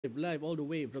live all the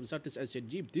way from Southeast Asian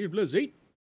Jeep, Deal Plus 8.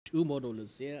 Two more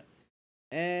dollars here.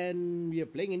 And we are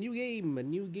playing a new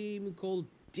game called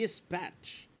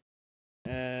Dispatch.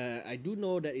 I do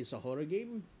know that it's a horror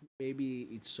game. Maybe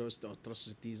it shows the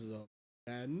atrocities of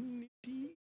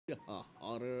humanity,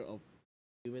 horror of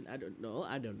human. I don't know.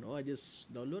 I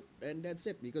just download and that's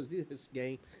it because this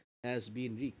game has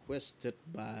been requested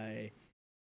by.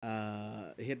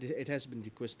 It has been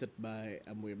requested by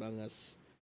Amoy Bangas.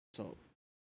 So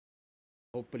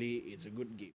hopefully it's a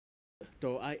good game.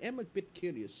 So I am a bit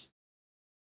curious.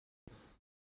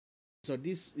 So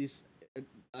this is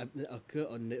occur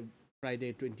on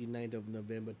Friday 29th of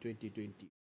November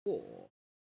 2024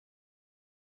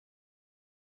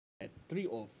 at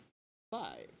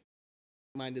 3:05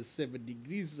 -7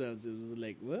 degrees Celsius. It was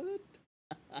like what?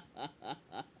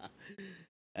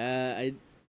 I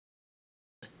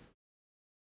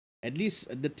At least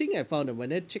the thing I found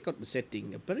when I check out the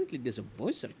setting, apparently there's a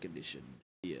voice recognition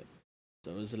here.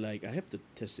 So I was like, I have to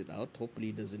test it out. Hopefully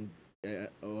it doesn't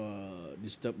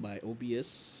disturb my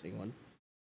OBS. Hang on.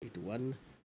 3 to 1.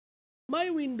 My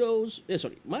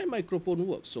microphone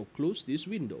works. So close this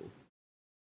window.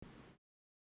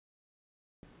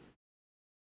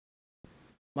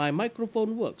 My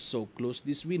microphone works. So close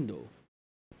this window.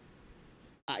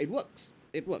 It works.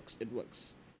 It works. It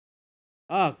works.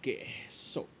 Okay.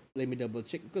 So let me double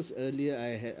check because earlier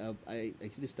I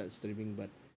actually started streaming, but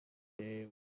I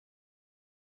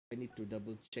need to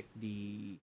double check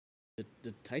the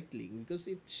titling because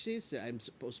it says that I'm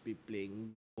supposed to be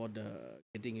playing for the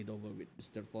getting it over with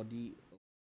Mr. Foddy,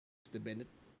 Mr. Bennett.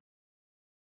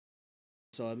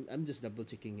 So I'm just double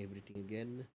checking everything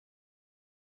again.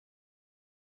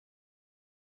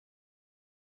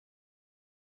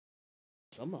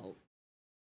 Somehow,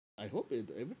 I hope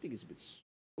everything is a bit.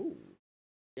 Oh,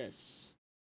 yes.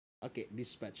 Okay,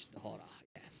 dispatch the horror.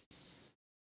 Yes.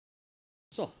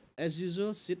 So as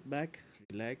usual, sit back,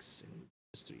 relax, and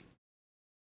stream.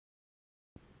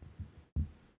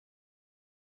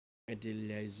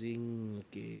 Idealizing.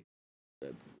 Okay.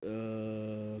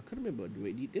 Can't remember. Do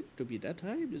I need it to be that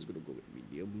high? I'm just gonna go with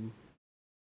medium.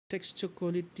 Texture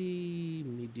quality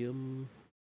medium.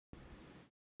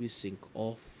 We sync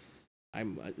off.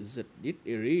 It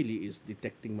really is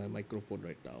detecting my microphone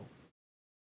right now.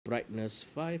 Brightness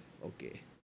 5. Okay.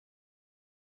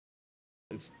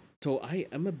 So I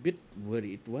am a bit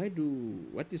worried.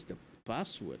 What is the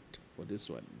password for this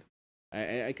one?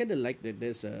 I kind of like that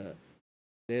there's a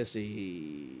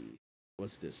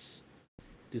what's this?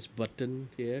 This button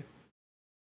here.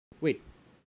 Wait,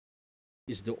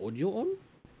 is the audio on?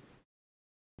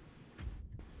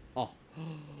 Oh,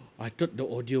 I thought the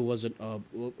audio wasn't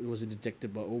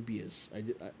detected by OBS.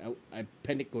 I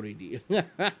panicked already.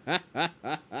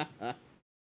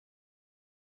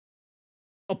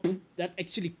 Oh, that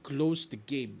actually closed the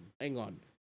game. Hang on.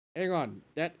 I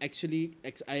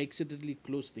accidentally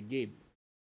closed the game.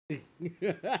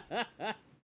 I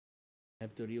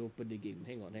have to reopen the game.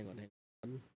 Hang on.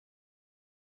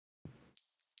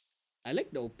 I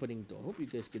like the opening though. Hope you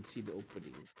guys can see the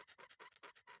opening.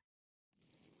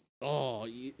 Oh,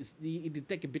 it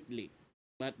detect a bit late.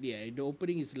 But yeah, the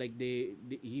opening is like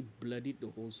he bloodied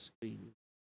the whole screen.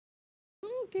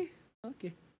 Okay,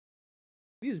 okay.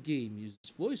 This game uses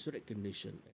voice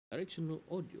recognition and directional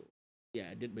audio.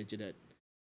 Yeah, I did mention that.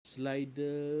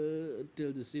 Slider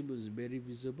till the symbol is very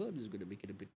visible. I'm just gonna make it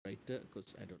a bit brighter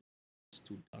because I don't. It's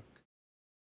too dark.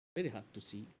 Very hard to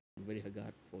see. Very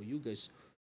hard for you guys.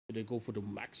 Should I go for the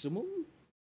maximum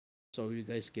so you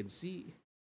guys can see?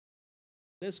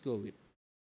 Let's go with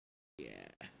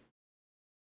yeah.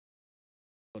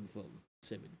 Confirm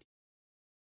 70.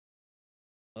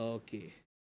 Okay.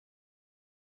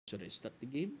 Should I start the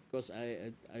game? Because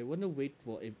I wanna wait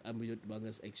for if Amuyot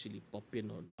Bangas actually pop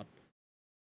in or not.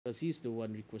 Because he's the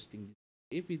one requesting this.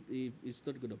 If it's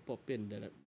not gonna pop in, then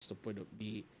what's the point of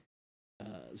me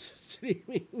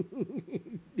streaming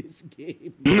this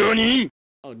game? NANI?!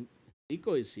 Oh,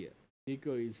 Nico is here.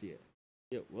 Nico is here.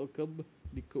 Yeah, welcome,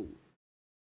 Nico.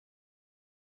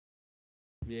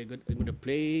 I'm gonna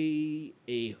play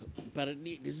a.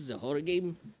 Apparently, this is a horror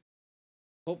game.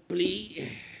 Hopefully,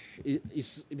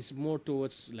 it's more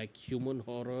towards like human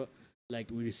horror. Like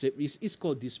we receive, it's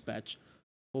called Dispatch.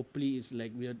 Hopefully, it's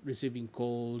like we are receiving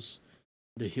calls,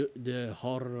 the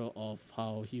horror of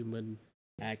how human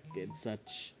act and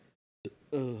such.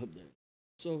 Uh,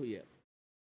 so yeah,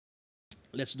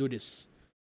 let's do this.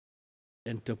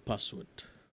 Enter password.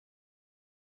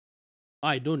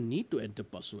 I don't need to enter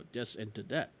password. Just enter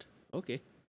that. Okay.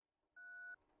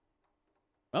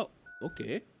 Oh,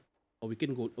 okay. Or we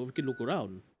can go. Or we can look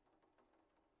around.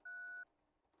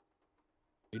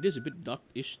 It is a bit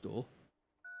dark-ish though.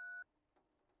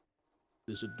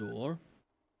 There's a door.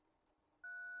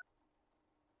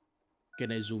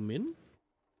 Can I zoom in?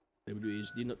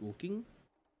 WASD not working.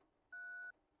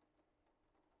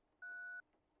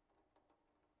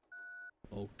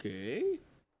 Okay.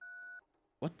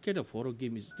 What kind of horror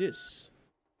game is this?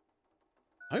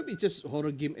 I hope it's just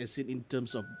horror game as in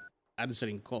terms of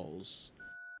answering calls.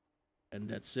 And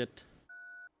that's it.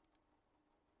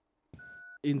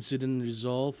 Incident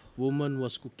resolved. Woman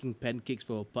was cooking pancakes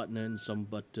for her partner and some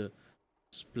butter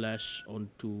splash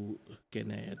onto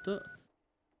can I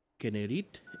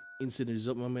read? Incident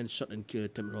resolved. Man shot and killed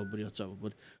attempt robbery outside of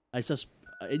boat. I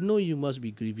know you must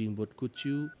be grieving, but could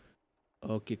you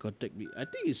okay contact me? I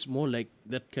think it's more like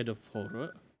that kind of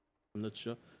horror. I'm not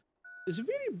sure. It's a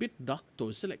very bit dark though.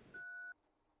 It's like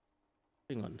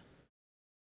hang on.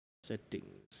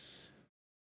 Settings.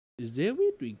 Is there a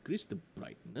way to increase the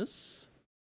brightness?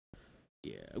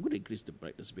 Yeah, I'm gonna increase the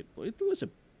brightness a bit more. It was a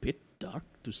bit dark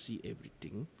to see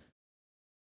everything.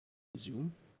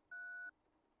 Zoom.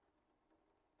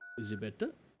 Is it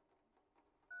better?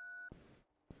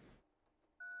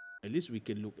 At least we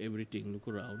can look everything, look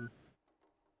around.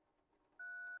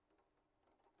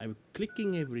 I'm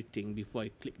clicking everything before I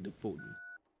click the phone.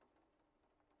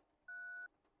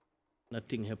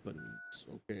 Nothing happens.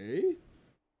 Okay.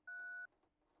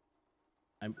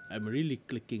 I'm really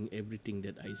clicking everything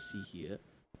that I see here.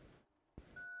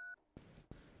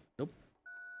 Nope.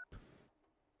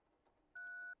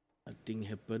 Nothing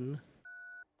happened.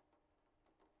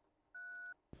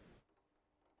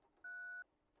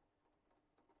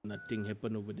 Nothing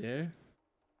happened over there.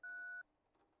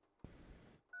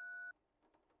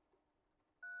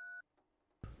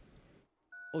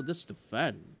 Oh, that's the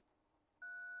fan.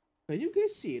 Can you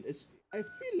guys see it? I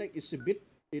feel like it's a bit.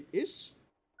 It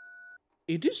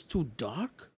is too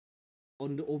dark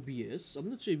on the OBS. I'm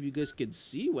not sure if you guys can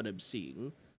see what I'm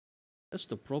seeing. That's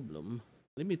the problem.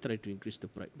 Let me try to increase the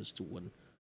brightness to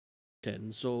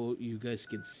 110 so you guys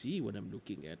can see what I'm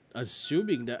looking at.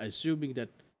 Assuming that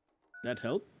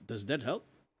helped. Does that help?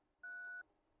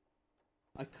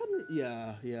 I can't.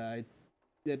 Yeah.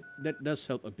 That does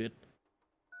help a bit.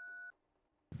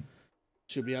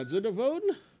 Should we answer the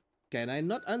phone? Can I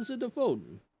not answer the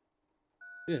phone?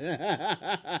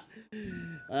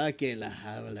 Okay lah,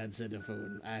 I will answer the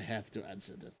phone. I have to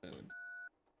answer the phone.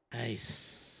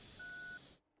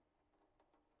 Nice.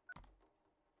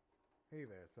 Hey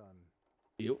there, son.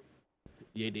 You?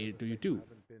 Yeah, they do you too.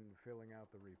 Haven't been filling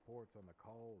out the reports on the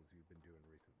calls you've been doing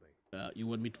recently. You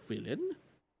want me to fill in?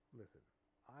 Listen,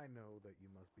 I know that you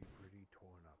must be pretty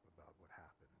torn up about what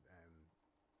happened, and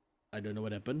I don't know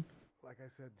what happened. like I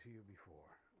said to you before,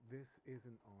 this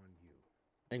isn't on you.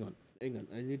 Hang on.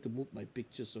 I need to move my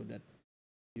picture so that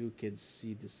you can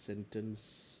see the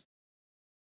sentence.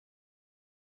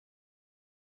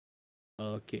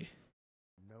 Okay.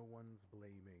 No one's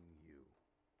blaming you.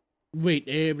 Wait,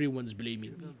 everyone's blaming He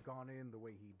should me. have gone in the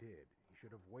way he did. He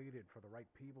should have waited for the right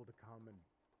people to come and...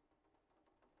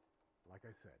 Like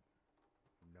I said,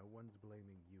 no one's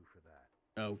blaming you for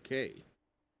that. Okay.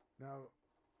 Now,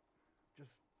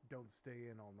 just don't stay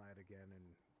in all night again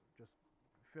and just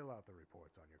fill out the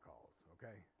reports on your calls,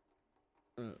 okay?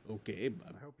 Okay.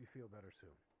 I hope you feel better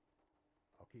soon.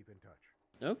 I'll keep in touch.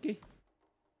 Okay.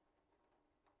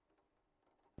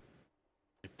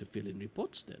 Have to fill in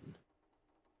reports then.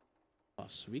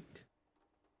 Past week.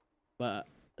 But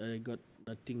I got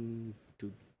nothing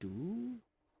to do.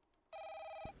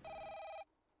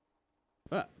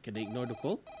 Can I ignore the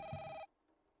call?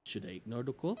 Should I ignore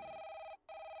the call?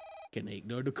 Can I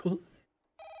ignore the call?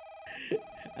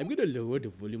 I'm gonna lower the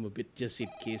volume a bit just in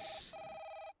case.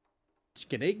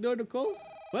 Can I ignore the call?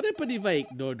 What happens if I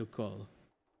ignore the call?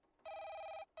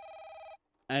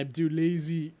 I'm too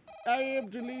lazy. I am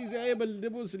the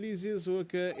most laziest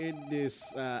worker in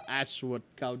this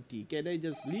Ashworth County. Can I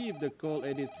just leave the call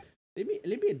and it's...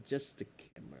 Let me adjust the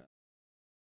camera.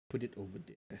 Put it over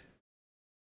there.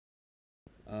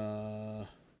 I'm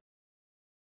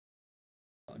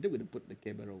gonna put the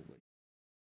camera over.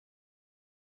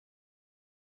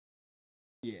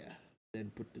 Yeah.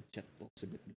 Then put the chat box a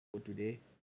bit for today.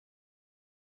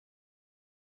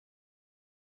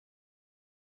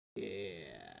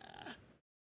 Yeah.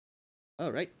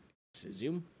 Alright. Let's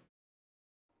resume.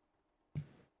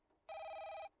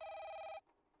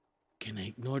 Can I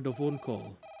ignore the phone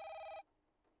call?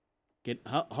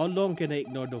 How long can I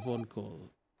ignore the phone call?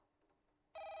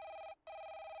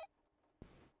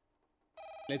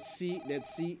 Let's see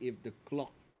if the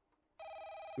clock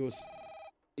goes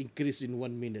increase in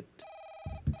 1 minute.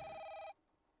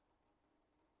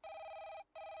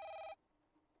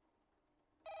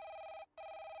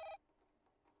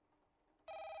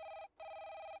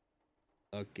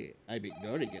 Okay, I'm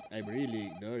ignoring it. I'm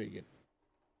really ignoring it.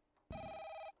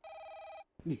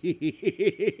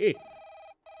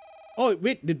 Oh,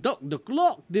 wait, the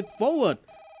clock did forward.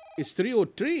 It's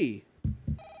 3:03.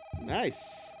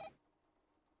 Nice.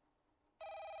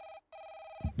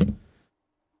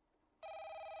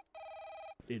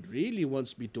 It really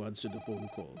wants me to answer the phone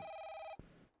call.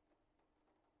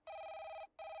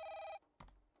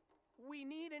 We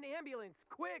need an ambulance,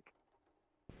 quick!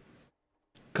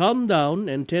 Calm down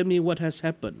and tell me what has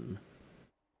happened.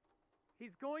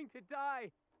 He's going to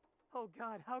die! Oh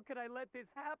God, how could I let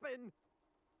this happen?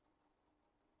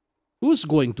 Who's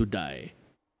going to die?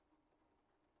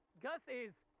 Gus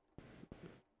is.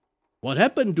 What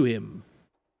happened to him?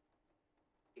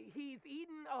 He's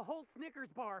eaten a whole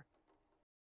Snickers bar.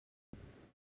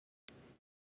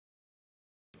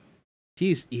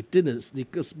 He's eaten a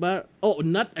Snickers bar. Oh,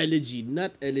 nut allergy,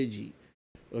 nut allergy.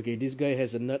 Okay, this guy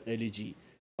has a nut allergy.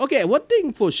 Okay, one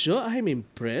thing for sure I'm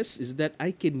impressed is that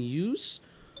I can use,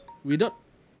 without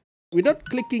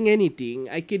clicking anything,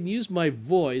 I can use my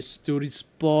voice to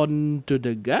respond to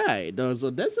the guy.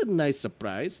 So that's a nice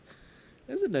surprise.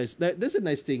 That's a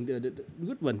nice thing.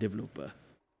 Good one, developer.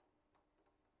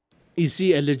 Is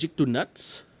he allergic to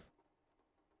nuts?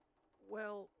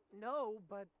 Well, no,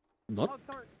 but Not. dogs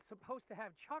aren't supposed to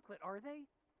have chocolate, are they?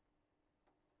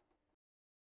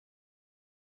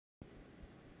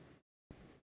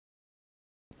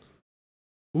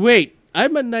 Wait,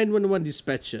 I'm a 911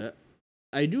 dispatcher.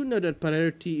 I do know that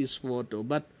priority is photo,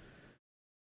 but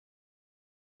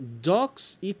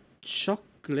dogs eat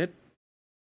chocolate.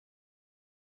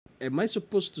 Am I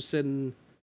supposed to send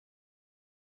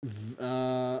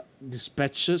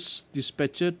dispatcher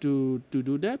to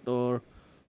do that or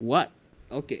what?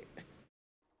 Okay.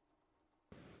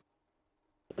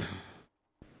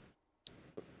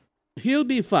 He'll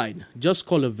be fine. Just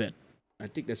call a vet. I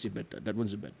think that's it better. That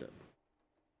one's better.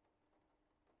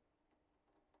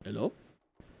 Hello?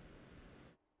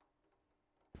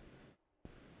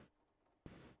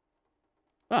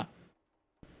 Ah.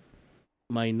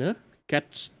 Minor. Cat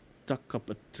stuck up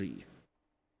a tree.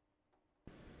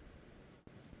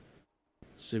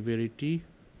 Severity.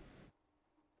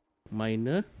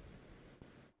 Minor.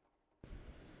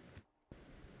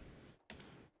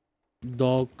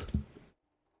 Dog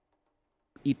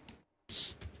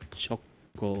eats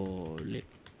chocolate.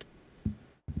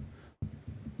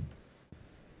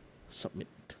 Submit.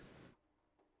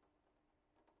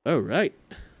 Alright.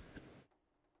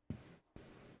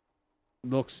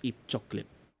 Dogs eat chocolate.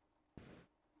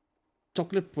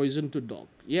 Chocolate poison to dog.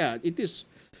 Yeah, it is.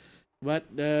 But,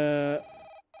 well,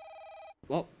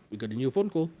 we got a new phone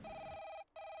call.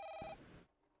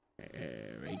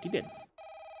 Righty then.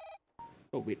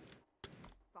 Oh, wait.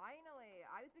 Finally,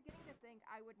 I was beginning to think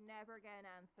I would never get an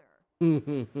answer.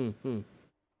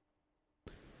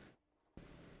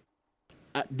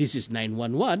 This is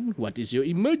 911. What is your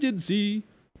emergency?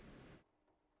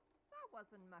 That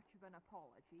wasn't much of an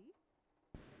apology.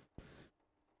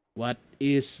 What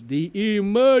is the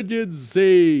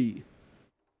emergency?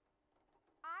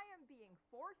 I am being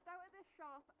forced out of this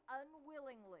shop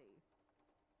unwillingly.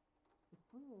 It's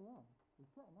 3 a.m. We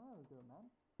set an hour ago,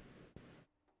 man.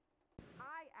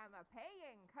 I am a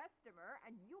paying customer,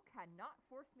 and you cannot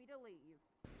force me to leave.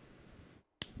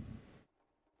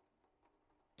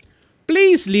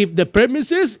 Please leave the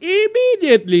premises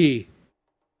immediately.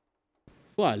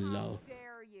 Walao. How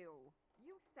dare you?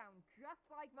 You sound just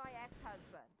like my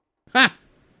ex-husband. Ha!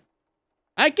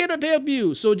 I cannot help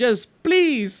you, so just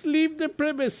please leave the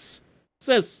premises.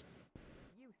 Useless.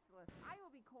 I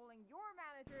will be calling your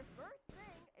manager first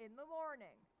thing in the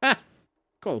morning. Ha!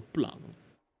 Call plum.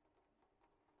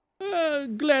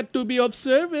 Glad to be of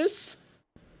service.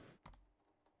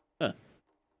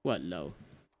 Walao.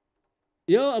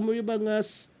 Yo, amo yung mga...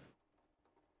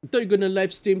 Ito, you're gonna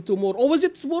live stream tomorrow. Oh, was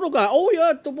it tomorrow ka? Oh,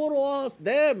 yeah, tomorrow. Oh,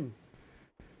 damn.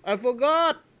 I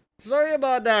forgot. Sorry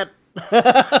about that.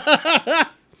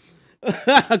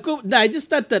 I just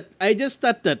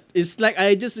started. It's like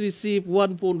I just received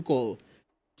one phone call.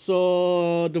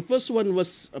 So, the first one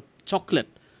was chocolate.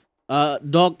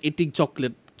 Dog eating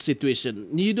chocolate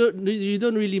situation. You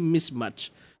don't really miss much.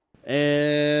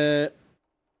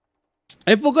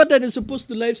 I forgot that I'm supposed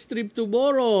to live stream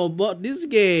tomorrow about this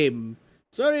game.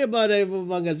 Sorry about it,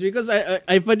 Mangas, because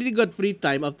I finally got free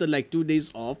time after like 2 days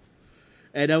off.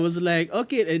 And I was like,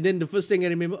 okay. And then the first thing I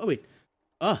remember,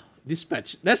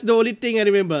 dispatch. That's the only thing I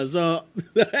remember. So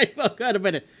I forgot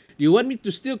about it. Do you want me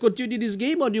to still continue this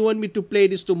game or do you want me to play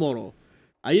this tomorrow?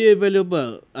 Are you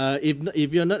available?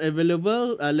 If you're not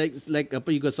available,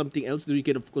 you got something else that you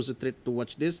can of course concentrate to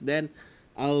watch this, then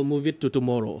I'll move it to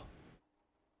tomorrow.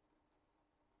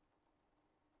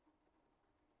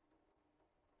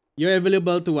 You're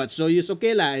available to watch. So it's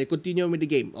okay lah. I continue with the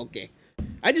game. Okay.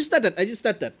 I just started.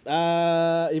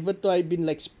 Even though I've been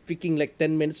like speaking like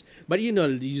 10 minutes, but you know,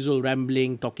 the usual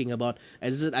rambling, talking about.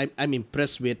 As I said, I'm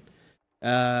impressed with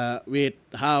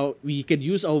how we can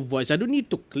use our voice. I don't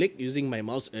need to click using my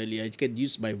mouse earlier. I can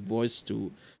use my voice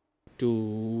to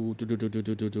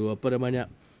apa namanya,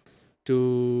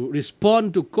 to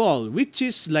respond to call, which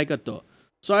is like a to.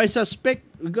 So I suspect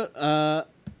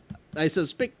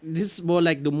this is more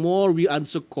like the more we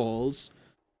answer calls,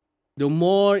 the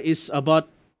more is about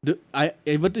the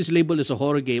even though it's labeled as a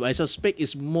horror game, I suspect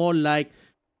it's more like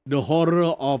the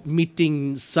horror of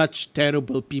meeting such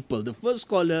terrible people. The first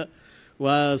caller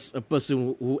was a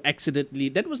person who accidentally,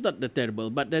 that was not the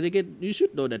terrible, but then again, you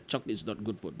should know that chocolate is not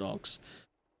good for dogs.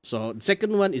 So the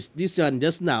second one is this one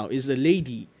just now is a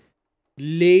lady.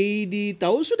 Lady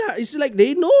tahu sudah. It's like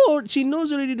they know, she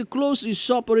knows already the clothes is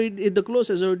shop already, the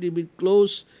clothes has already been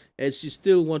closed, and she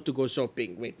still want to go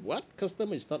shopping. Wait, what?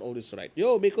 Customer is not always right.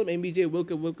 Yo, welcome MBJ,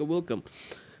 welcome.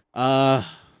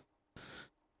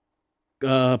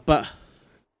 Pak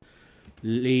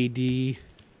lady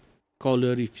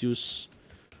caller refused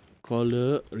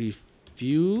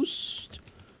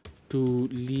to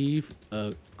leave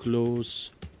a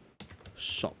closed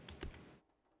shop.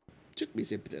 Should be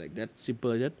simple like that. Simple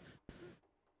like that.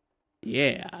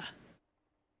 Yeah.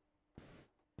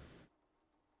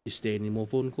 Is there any more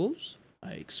phone calls?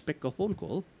 I expect a phone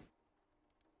call.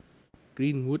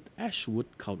 Greenwood,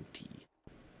 Ashwood County.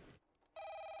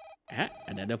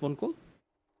 Another phone call?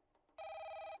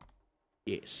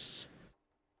 Yes.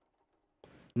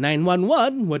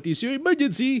 911, what is your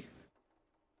emergency?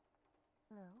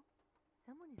 Hello?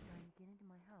 Someone is trying to get into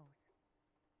my house.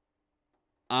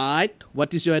 Alright,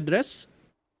 what is your address?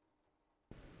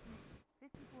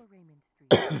 54 Raymond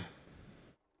Street.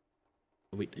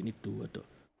 Wait, I need to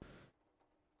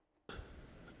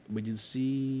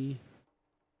emergency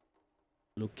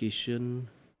location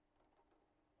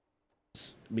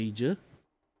major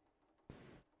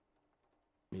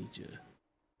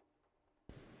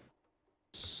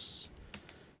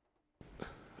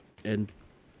and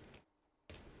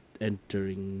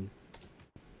entering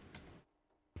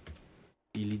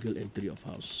illegal entry of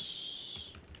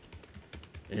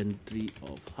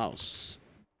house.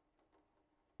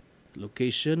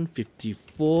 Location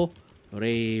 54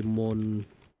 Raymond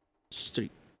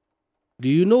Street. Do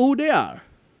you know who they are?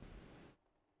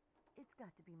 It's got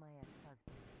to be my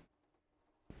ex-husband.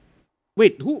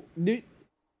 Wait, who?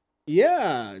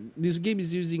 Yeah, this game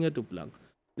is using a tuplang.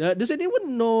 Does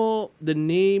anyone know the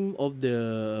name of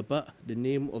the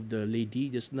lady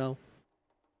just now?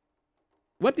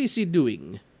 What is he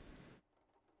doing?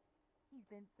 He's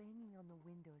been banging on the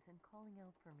windows and calling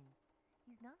out for me.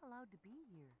 He's not allowed to be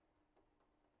here.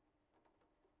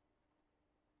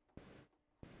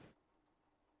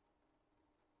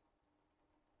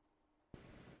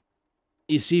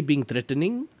 Is he being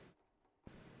threatening?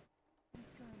 He's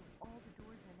trying all the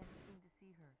doors and everything to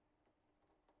see her.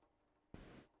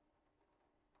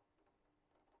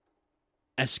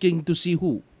 Asking to see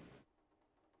who?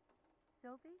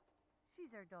 Sophie?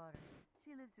 She's our daughter.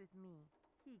 She lives with me.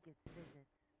 He gets visits.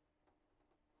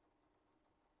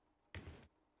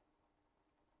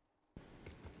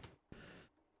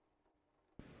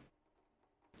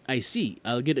 I see.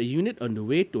 I'll get a unit on the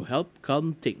way to help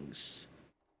calm things.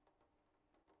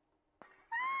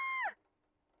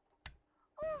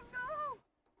 Oh no!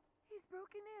 He's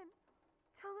broken in.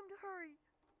 Tell him to hurry.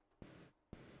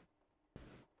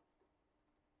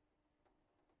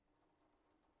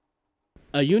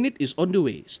 A unit is on the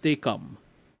way. Stay calm.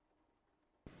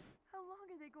 How long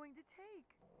are they going to take?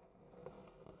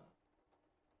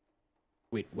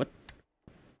 Wait, what?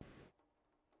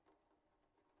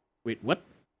 Wait, what?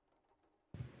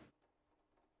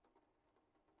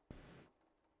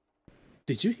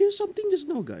 Did you hear something just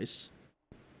now, guys?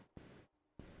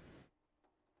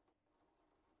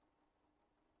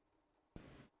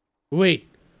 Wait.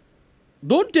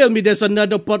 Don't tell me there's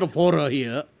another part of horror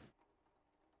here.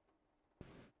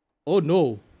 Oh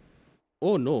no.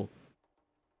 Oh no.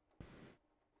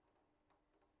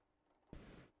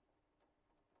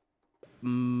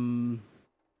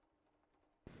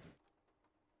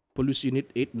 Police unit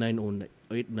 8909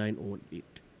 8908.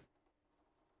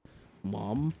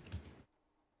 Mom.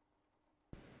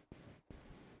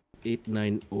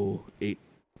 8908.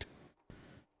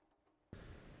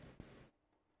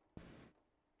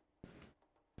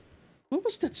 What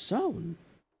was that sound?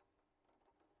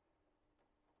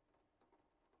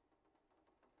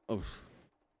 Oh.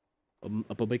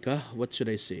 Apa baik kah? What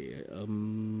should I say?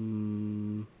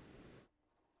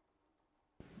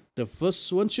 The first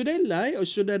one, should I lie or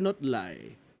should I not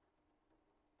lie?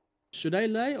 Should I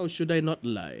lie or should I not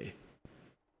lie?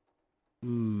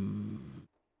 Hmm.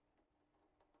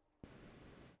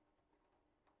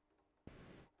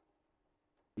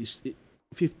 Is it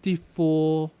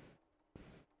 54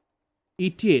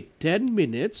 ETA 10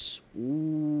 minutes?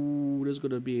 Ooh, that's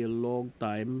gonna be a long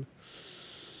time.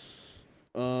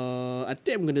 I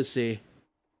think I'm gonna say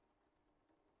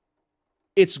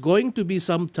it's going to be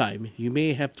some time. You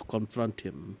may have to confront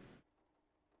him.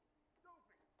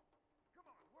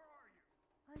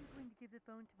 I'm going to give the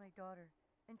phone to my daughter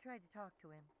and try to talk to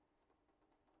him.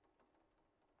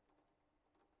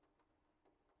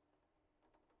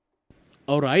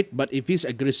 Alright, but if he's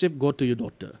aggressive, go to your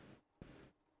daughter.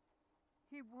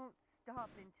 He won't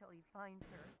stop until he finds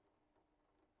her.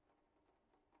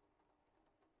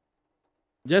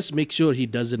 Just make sure he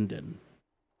doesn't then.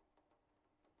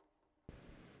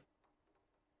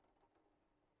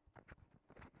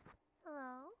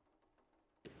 Hello?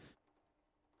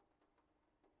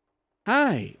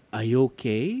 Hi, are you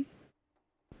okay?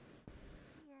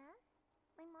 Yes?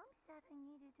 My mom said I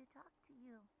needed to talk to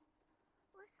you.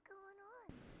 What's going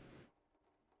on?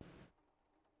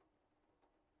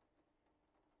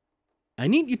 I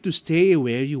need you to stay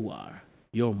where you are.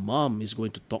 Your mom is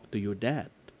going to talk to your dad.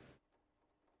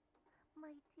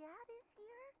 My dad is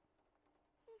here?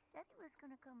 He said he was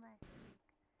gonna come last week,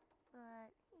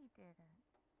 but he didn't.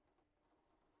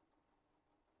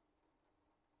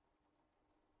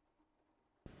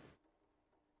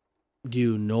 Do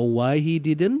you know why he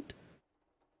didn't?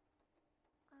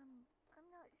 I'm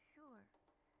not sure.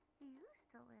 He used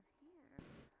to live here,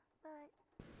 but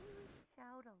he would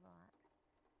shout a lot.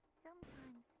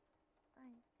 Sometimes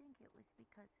I think it was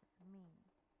because of me.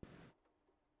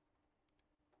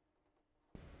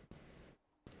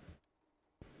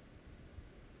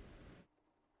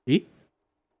 He?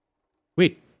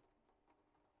 Wait.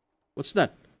 What's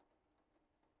that?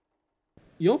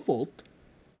 Your fault?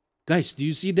 Guys, do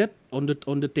you see that on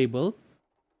the table?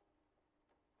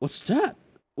 What's that?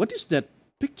 What is that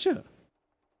picture?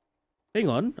 Hang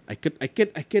on. I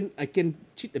can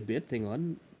cheat a bit. Hang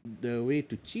on. The way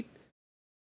to cheat.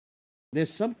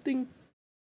 There's something.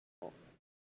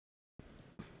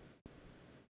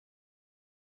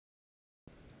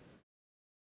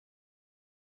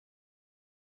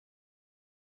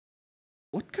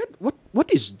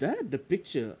 What is that? The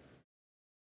picture.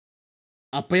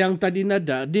 Apa yang tadi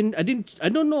nada? I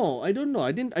don't know. I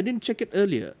didn't check it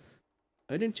earlier.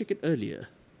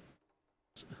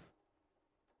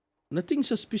 Nothing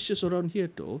suspicious around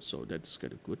here though, so that's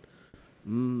kind of good.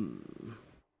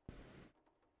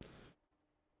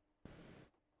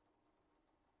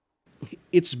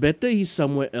 It's better he's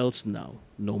somewhere else now.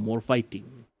 No more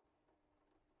fighting.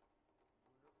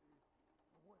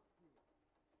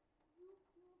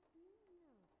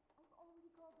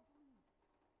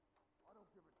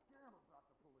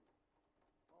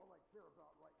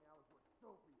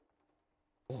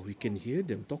 Oh, we can hear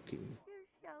them talking. They're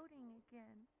shouting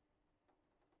again.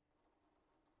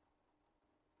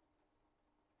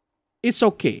 It's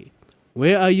okay.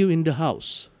 Where are you in the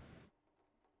house?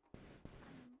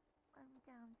 I'm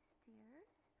downstairs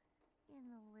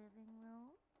in the living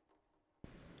room.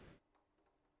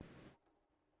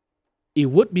 It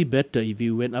would be better if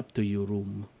you went up to your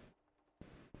room.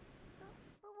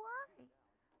 But why?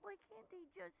 Why can't they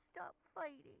just stop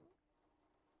fighting?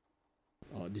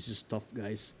 Oh, this is tough,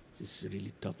 guys. This is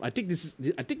really tough. I think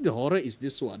the horror is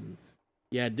this one.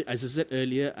 Yeah, as I said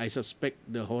earlier, I suspect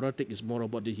the horror thing is more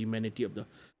about the humanity of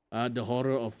the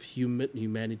horror of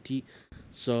humanity.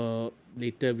 So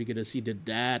later we're gonna see the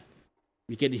dad.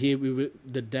 We can hear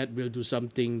the dad will do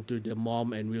something to the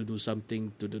mom and will do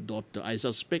something to the daughter. I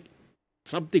suspect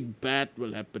something bad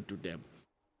will happen to them.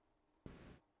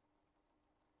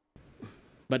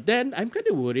 But then I'm kind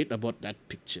of worried about that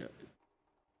picture.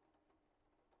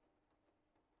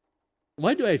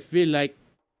 Why do I feel like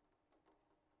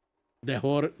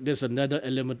there's another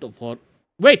element of horror?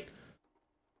 Wait!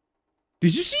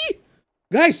 Did you see?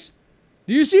 Guys,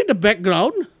 do you see the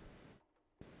background?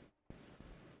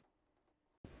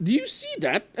 Do you see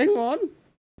that? Hang on.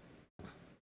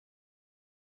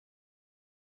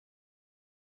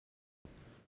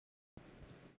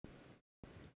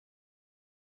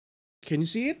 Can you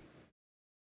see it?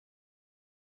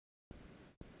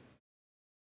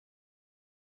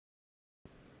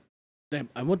 Damn,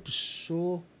 I want to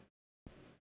show.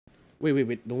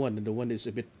 Wait. The one is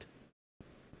a bit.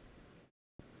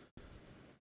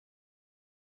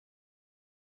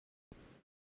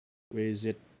 Where is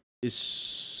it? It's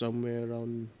somewhere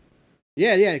around.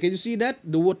 Yeah. Can you see that?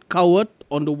 The word coward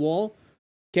on the wall.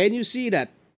 Can you see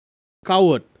that?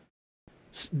 Coward.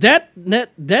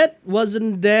 That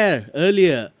wasn't there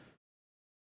earlier.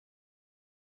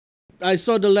 I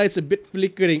saw the lights a bit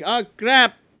flickering. Oh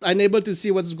crap! Unable to see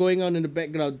what's going on in the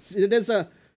background. There's the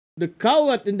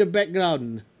coward in the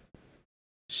background.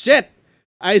 Shit!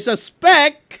 I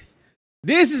suspect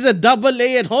this is a double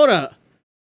layered horror.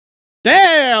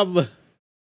 Damn!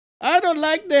 I don't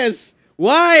like this.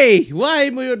 Why? Why,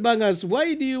 Muyot Bangas?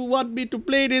 Why do you want me to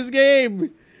play this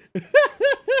game?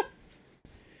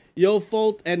 Your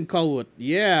fault and coward.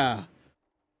 Yeah.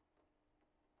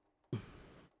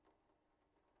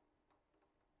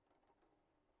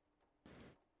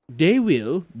 They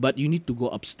will, but you need to go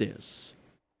upstairs.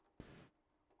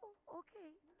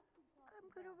 Okay. I'm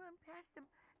gonna run past them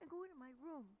and go into my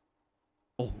room.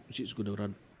 Oh, she's gonna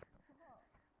run.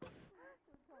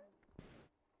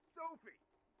 Sophie!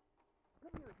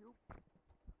 Come here, you.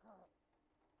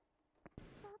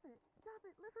 Stop it. Stop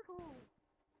it. Let her go.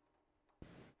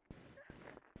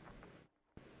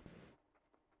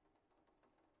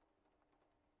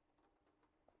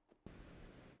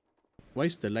 Why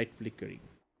is the light flickering?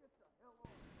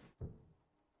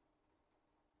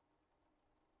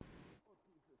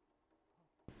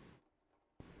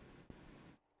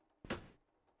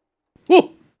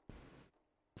 Oh!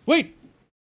 Wait!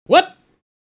 What?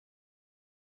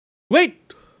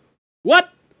 Wait!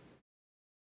 What?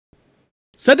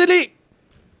 Suddenly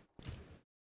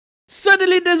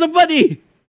there's a body!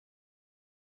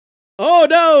 Oh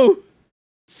no!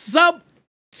 So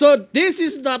this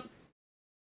is not...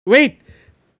 Wait!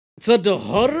 So the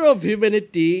horror of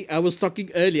humanity I was talking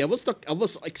earlier, I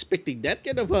was expecting that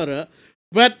kind of horror,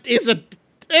 but this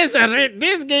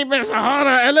game has a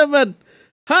horror element.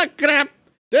 Ah crap!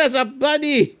 There's a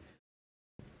body.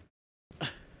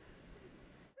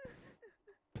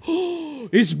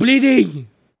 It's bleeding.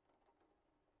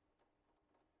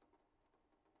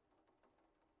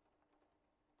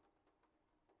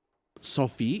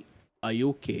 Sophie, are you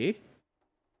okay?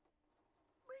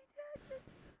 My dad,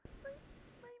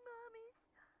 my mommy's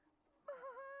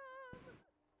mom.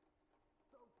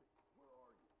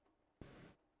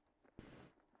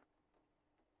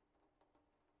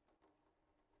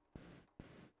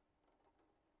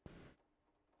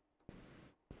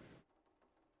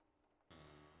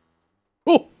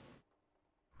 Oh!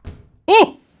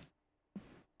 Oh!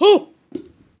 Oh!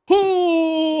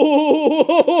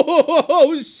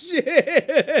 Oh shit!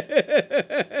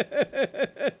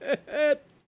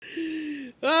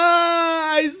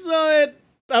 Ah, I saw it.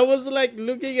 I was like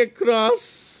looking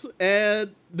across,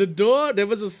 and there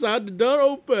was a sound. The door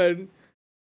opened,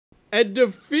 and the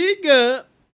figure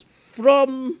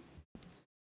from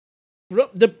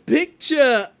the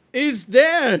picture is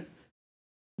there.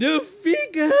 The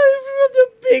figure from the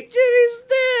picture is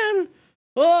there.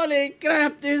 Holy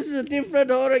crap, this is a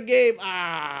different horror game.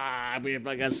 Ah,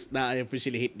 now I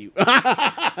officially hate you.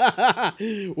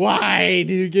 Why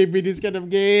do you give me this kind of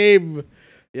game?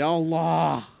 Ya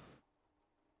Allah.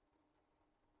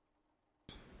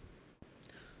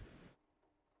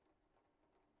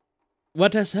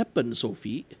 What has happened,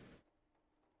 Sophie?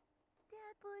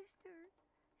 Dad pushed her.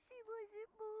 She wasn't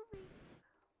moving.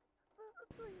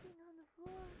 Bleeding on the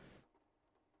floor.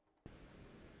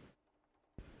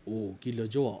 Oh, gila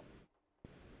Joa.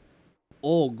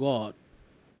 Oh God.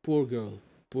 Poor girl.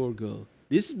 Poor girl.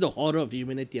 This is the horror of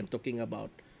humanity I'm talking about.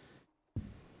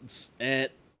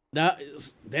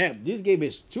 Damn, this game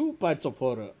is 2 parts of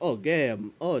horror. Oh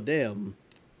damn. Oh damn.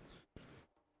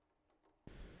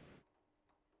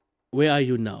 Where are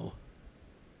you now?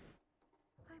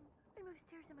 I'm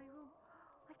upstairs in my room.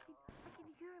 I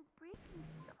can hear him breaking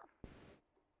stuff.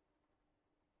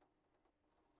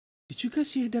 Did you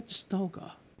guys hear that just now,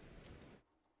 ka?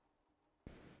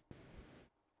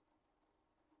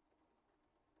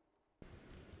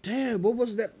 Damn, what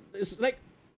was that? It's like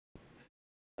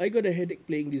I got a headache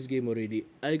playing this game already.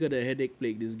 I got a headache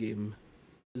playing this game.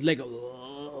 It's like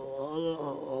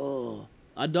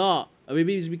Ada.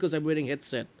 Maybe it's because I'm wearing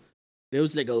headset. There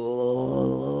was like I'm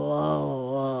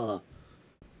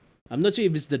not sure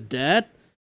if it's the dad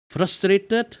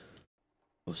frustrated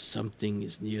or something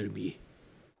is near me.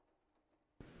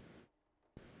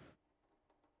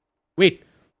 Wait.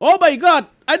 Oh my god!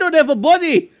 I don't have a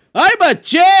body! I'm a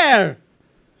chair!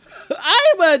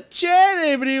 I'm a chair,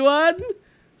 everyone!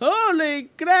 Holy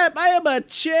crap, I am a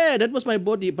chair! That was my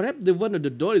body. Perhaps the one on the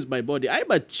door is my body. I'm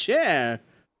a chair!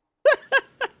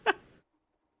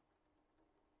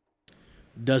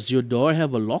 Does your door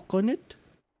have a lock on it?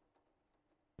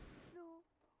 No,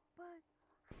 but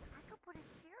I could put a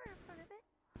chair in front of it.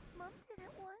 Mom did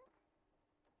it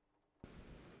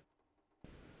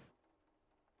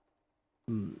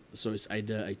once. So it's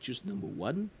either I choose number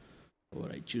 1 Or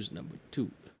I choose number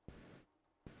 2.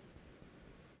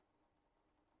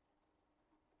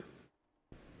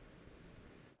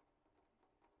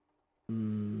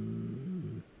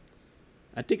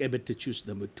 I think I better choose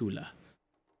number 2 lah.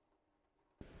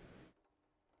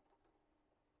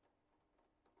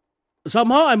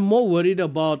 Somehow I'm more worried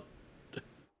about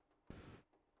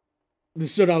the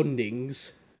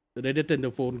surroundings rather than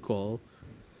the phone call.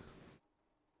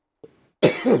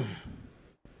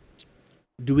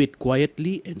 Do it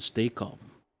quietly and stay calm.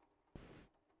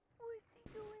 What is he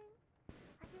doing?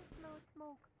 I can smell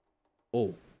smoke.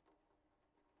 Oh.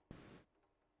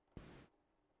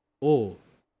 Oh.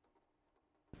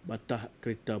 Bata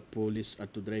kereta polis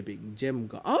atau driving jam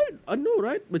ke? I know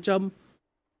right? Macam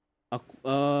aku,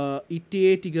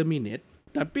 ETA 3 minit.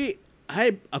 Tapi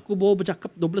aku baru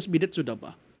bercakap 12 minit sudah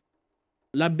pa.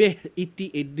 Lebih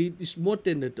ETA. It's more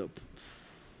than that.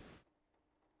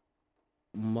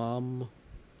 Mom.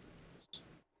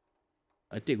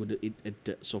 I think would eat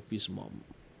at Sophie's mom.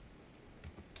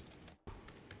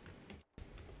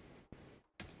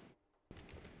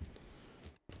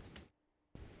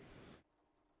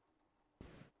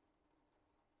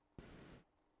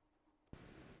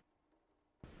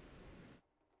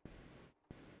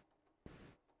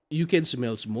 You can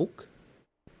smell smoke.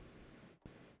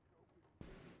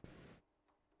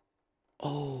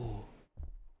 Oh.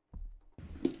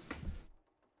 I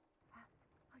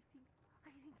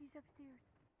think he's upstairs.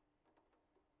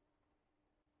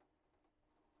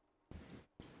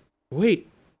 Wait.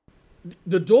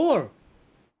 The door.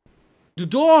 The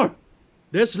door.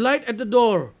 There's light at the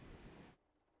door.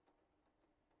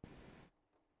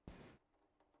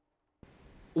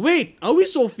 Wait, are we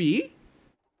Sophie?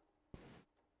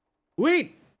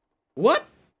 Wait, what?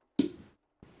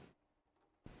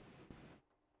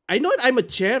 I know I'm a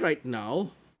chair right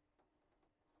now.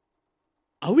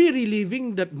 Are we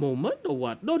reliving that moment or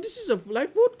what? No, this is a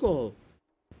live phone call.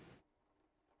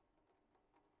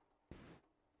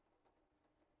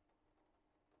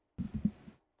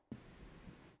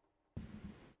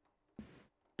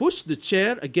 Push the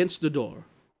chair against the door.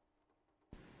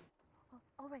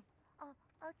 All right, I'll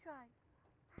try.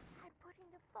 I'm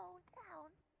putting the phone down.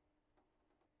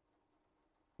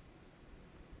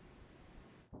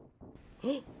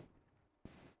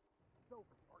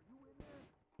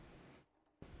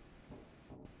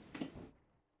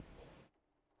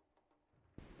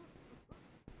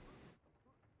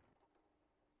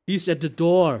 He's at the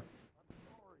door.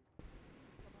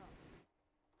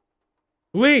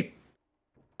 Wait,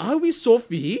 are we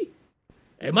Sophie?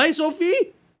 Am I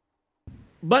Sophie?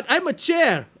 But I'm a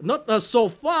chair, not a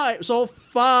sofa.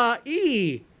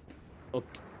 Sofa-y.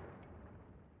 Okay.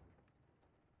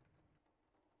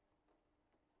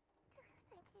 Do you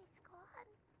think he's gone?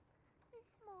 The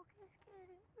smoke is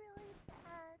getting really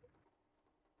bad.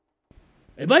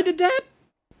 Am I the dad?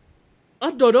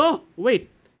 I don't know. Wait.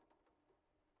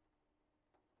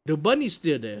 The bunny's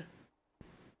still there.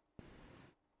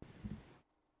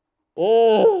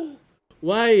 Oh,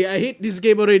 why? I hate this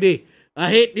game already. I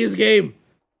hate this game.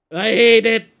 I hate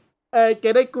it.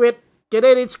 Can I quit? Can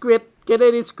I reach quit? Can I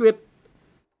reach quit?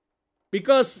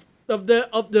 Because of the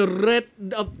red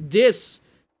of this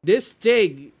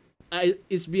thing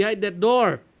is behind that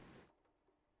door.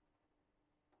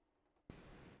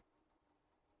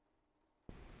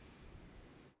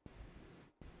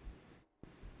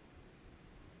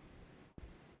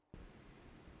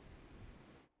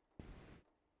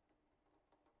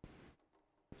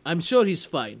 I'm sure he's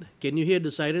fine. Can you hear the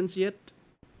sirens yet?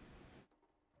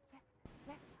 Yes,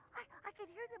 I can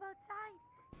hear them outside.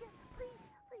 Yes, please,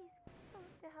 come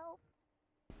to help.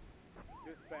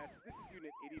 Dispatch, this is Unit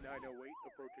 8908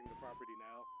 approaching the property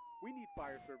now. We need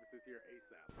fire services here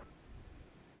ASAP.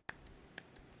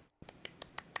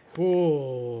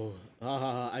 Oh,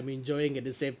 I'm enjoying at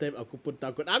the same time. Aku pun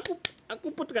takut. Aku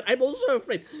pun takut. I'm also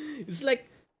afraid. It's like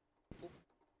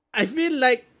I feel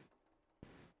like,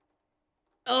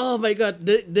 oh my god,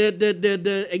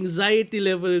 the anxiety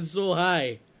level is so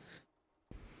high.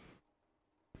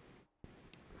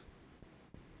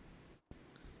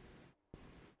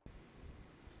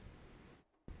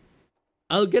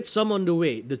 I'll get some on the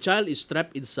way. The child is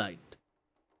trapped inside.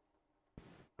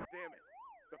 Damn it.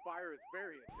 The fire is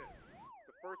very intense.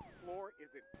 The first floor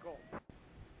is engulfed.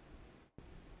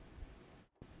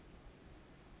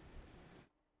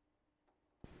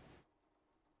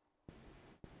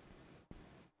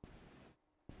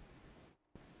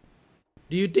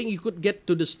 Do you think you could get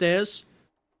to the stairs?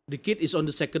 The kid is on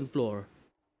the second floor.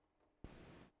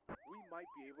 We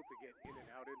might be able to get in and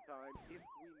out in time if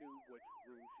we knew which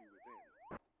room she was in.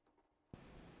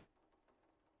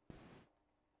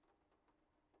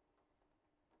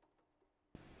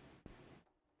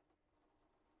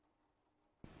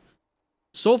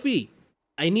 Sophie,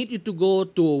 I need you to go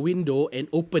to a window and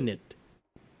open it.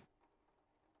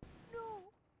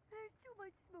 No, there's too much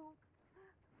smoke.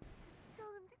 Tell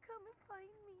them to come and find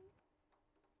me.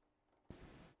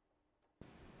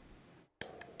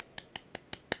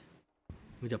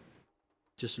 Yep.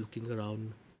 Just looking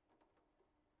around.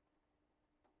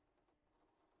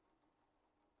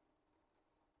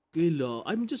 Kayla,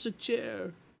 I'm just a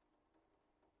chair.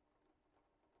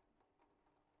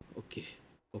 Okay.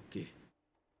 Okay.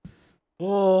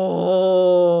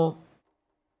 Oh.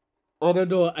 Oh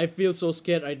no, I feel so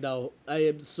scared right now. I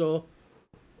am so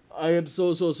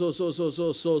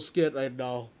scared right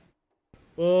now.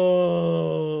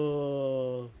 Oh.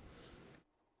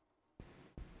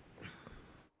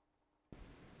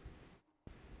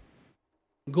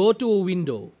 Go to a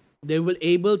window. They will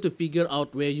able to figure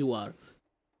out where you are.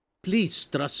 Please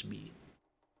trust me.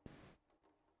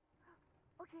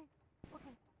 Okay,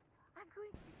 okay. I'm going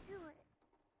to do it.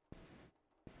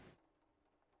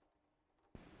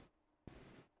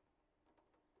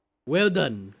 Well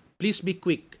done. Please be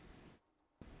quick.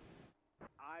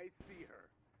 I see her.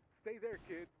 Stay there,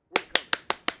 kid. We're coming.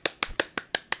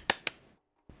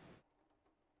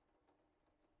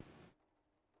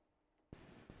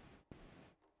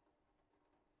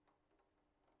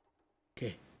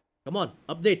 Okay. Come on.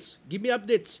 Updates. Give me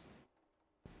updates.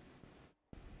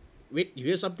 Wait, you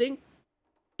hear something?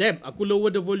 Damn, aku lower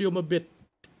the volume a bit.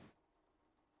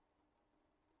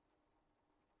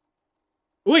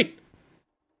 Wait!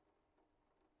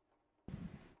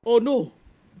 Oh no!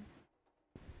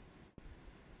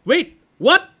 Wait!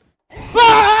 What?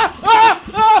 Ah! Ah!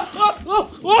 Ah! Ah! Ah!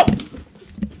 Ah!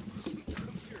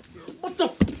 What the?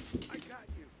 I got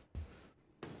you.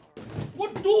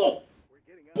 What door? We're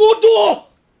getting up.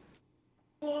 Bodoh!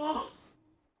 Ah!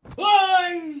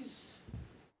 Guys!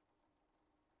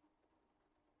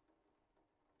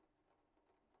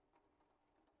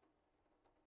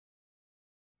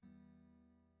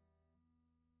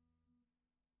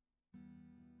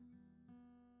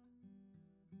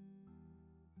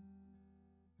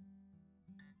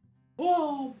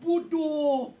 Oh,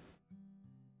 bodoh!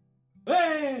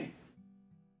 Hey!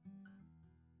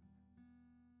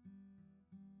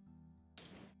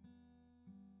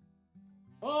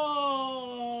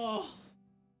 Oh!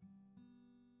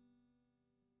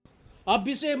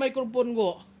 Habis microphone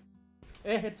ko.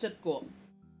 Headset ko.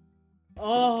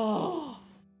 Oh!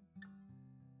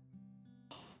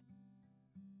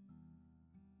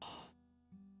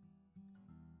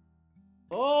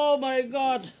 Oh my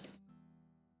god!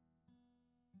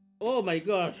 Oh my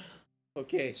god.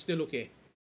 Okay, still okay.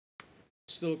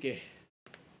 Still okay.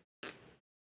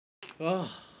 Ah.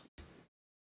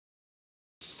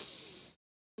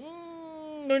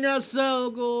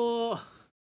 Menyesal ko.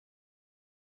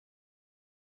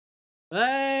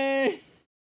 Hey!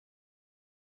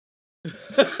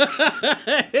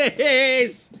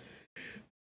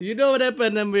 You know what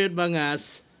happened, I'm weird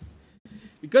Bangas?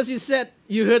 Because you said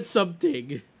you heard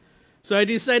something. So I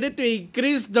decided to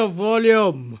increase the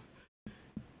volume.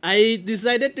 I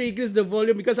decided to increase the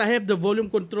volume because I have the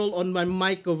volume control on my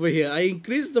mic over here. I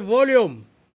increased the volume.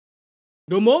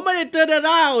 The moment I turned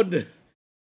around,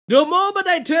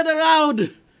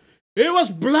 it was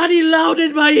bloody loud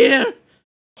in my ear.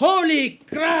 Holy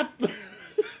crap!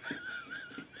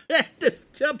 This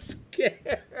jump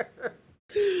scare.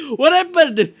 What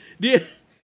happened? Did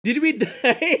we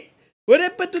die? What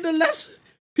happened to the last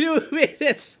few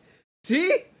minutes?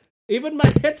 See? Even my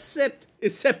headset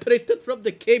is separated from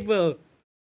the cable.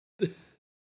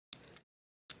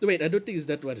 Wait, I don't think it's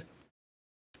that one.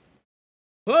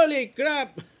 Holy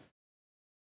crap!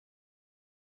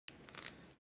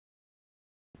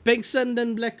 Pengsan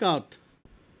then blackout.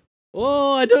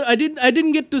 Oh, I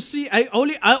didn't get to see.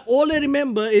 All I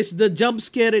remember is the jump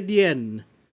scare at the end.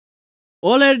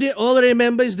 All I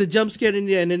remember is the jump scare in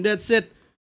the end, and that's it.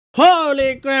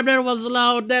 Holy crap, that was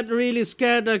loud. That really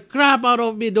scared the crap out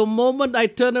of me. The moment I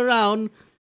turned around,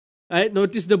 I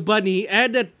noticed the bunny,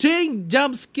 and the thing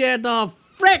jump scared the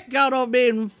frick out of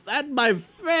me at my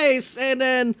face, and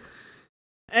then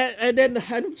I'm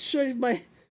not sure if my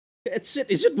headset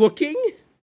is it working?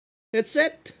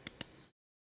 Headset?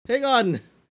 Hang on.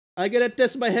 I gotta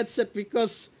test my headset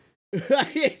because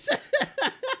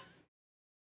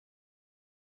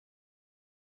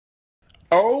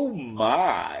Oh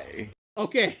my.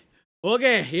 Okay,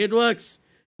 it works.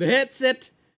 The headset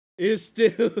is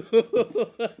still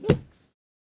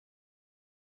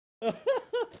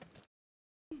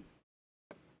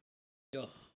Yo.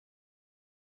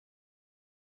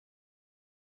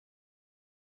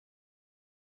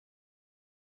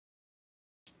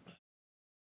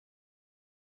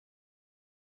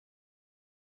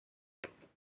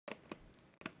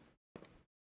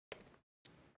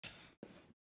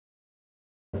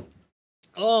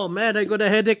 Oh man, I got a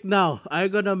headache now. I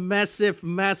got a massive,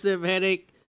 massive headache.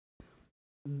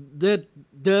 The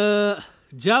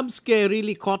jump scare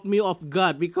really caught me off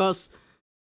guard because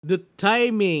the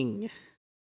timing.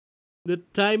 The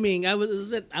timing. I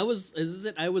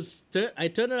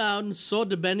turned around, saw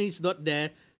the bunny's not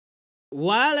there.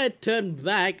 While I turned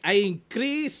back, I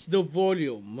increased the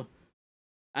volume.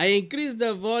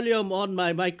 On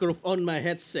my on my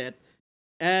headset,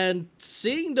 and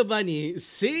seeing the bunny,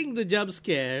 seeing the jump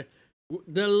scare,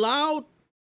 the loud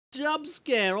jump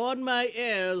scare on my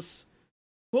ears.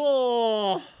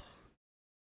 Oh,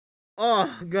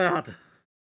 oh God!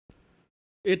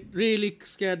 It really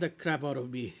scared the crap out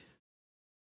of me.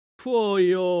 Oh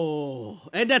yo,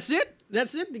 and that's it.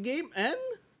 That's it. The game and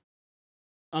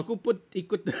aku pun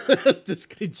ikut the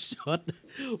screenshot.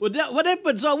 What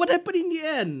happened? So what happened in the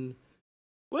end?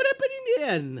 What happened in the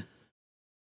end?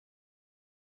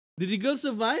 Did the girl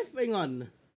survive? Hang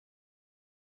on.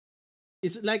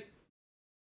 Is it like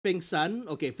pingsan?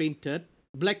 Okay, fainted.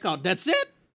 Blackout. That's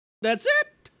it? That's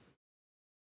it?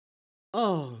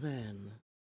 Oh man.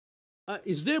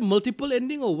 Is there multiple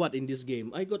ending or what in this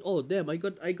game? I got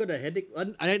I got a headache.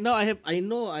 I know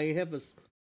I have a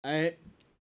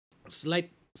slight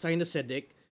sinus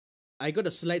headache. I got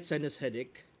a slight sinus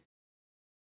headache.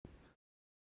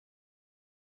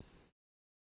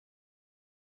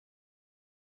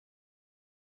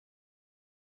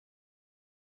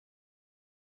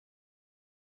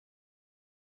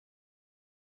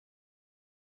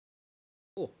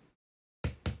 Oh.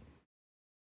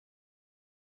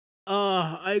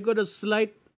 I got a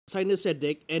slight sinus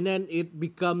headache and then it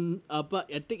become I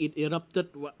think it erupted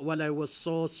while I was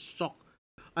so shocked.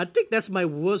 I think that's my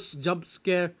worst jump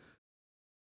scare.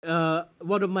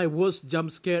 One of my worst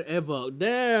jump scare ever.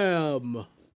 Damn.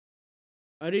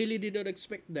 I really did not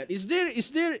expect that. Is there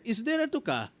a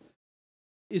Tuka?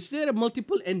 Is there a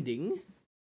multiple ending?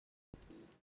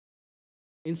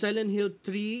 In Silent Hill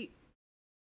 3,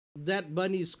 that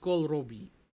bunny is called Robbie.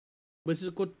 But it's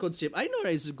a good concept. I know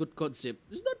that it's a good concept.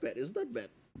 It's not bad. It's not bad.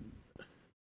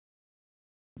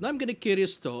 Now I'm gonna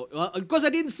curious though, because I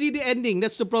didn't see the ending.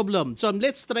 That's the problem. So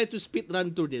let's try to speed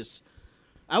run through this.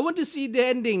 I want to see the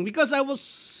ending because I was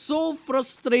so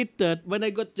frustrated when I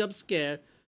got jump scared.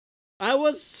 I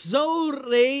was so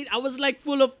rage. I was like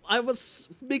I was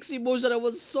mixed emotion. I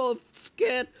was so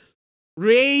scared,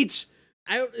 rage.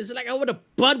 It's like I want to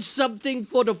punch something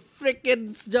for the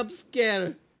freaking jump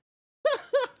scare.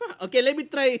 Okay, let me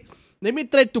try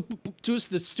to choose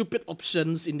the stupid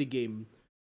options in the game.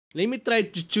 Let me try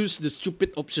to choose the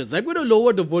stupid options. I'm gonna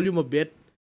lower the volume a bit.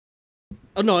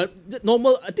 Oh no,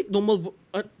 normal. I think normal.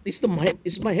 Is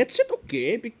my headset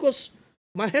okay? Because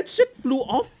my headset flew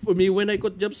off for me when I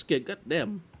got jump scared. God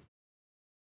damn.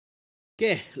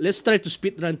 Okay, let's try to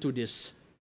speed run through this.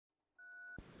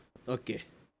 Okay.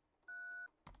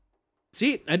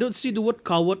 See, I don't see the word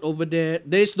coward over there.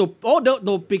 There is no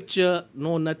picture,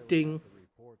 no nothing.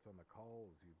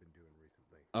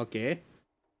 Okay.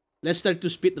 Let's start to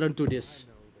speed run through this.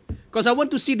 Because I want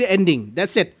to see the ending.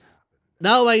 That's it.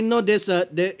 Now I know there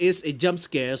is a jump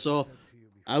scare, so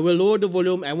I will lower the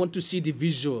volume. I want to see the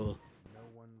visual. No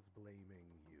one's blaming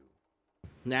you.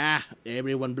 Nah,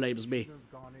 everyone blames me. Should have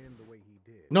gone in the way he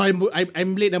did. No, I'm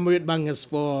late. I'm with Bangas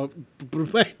for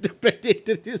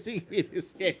introducing me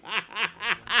this game.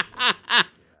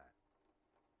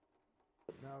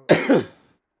 Now,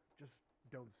 just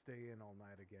don't stay in all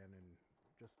night again and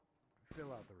just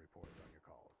fill out the reports on your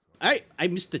calls. Okay? I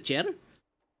missed the chair.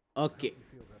 Okay. You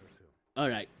feel better soon. All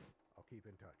right. I'll keep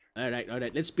in touch. All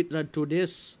right. Let's speed run through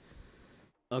this.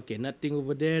 Okay, nothing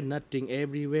over there, nothing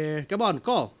everywhere. Come on,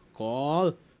 call.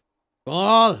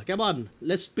 Come on.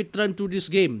 Let's speed run through this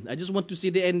game. I just want to see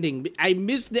the ending. I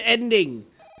missed the ending.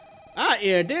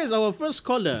 Here, there's our first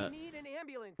caller. Need an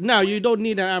ambulance. No, you don't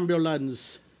need an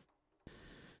ambulance.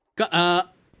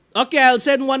 Okay, I'll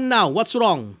send one now. What's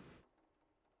wrong?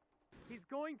 He's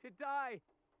going to die.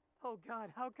 Oh God,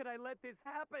 how could I let this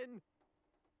happen?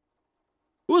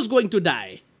 Who's going to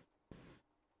die?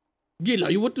 Gila,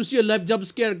 you want to see a live jump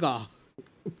scare ka?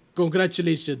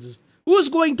 Congratulations. Who's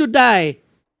going to die?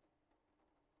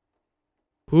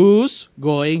 Who's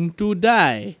going to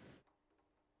die?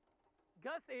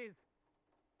 Gus is.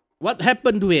 What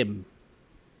happened to him?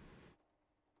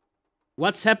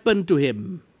 What's happened to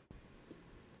him?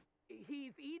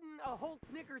 He's eaten a whole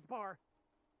Snickers bar.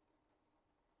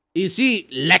 Is he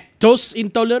lactose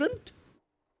intolerant?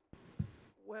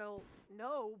 Well,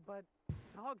 no, but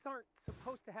dogs aren't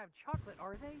supposed to have chocolate,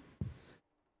 are they?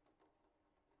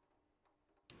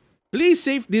 Please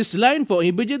save this line for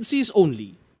emergencies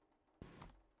only.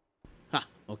 Ha,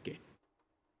 okay.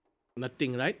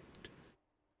 Nothing, right?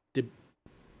 The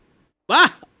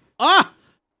ah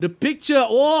the picture.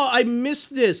 Oh, I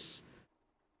missed this.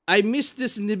 I missed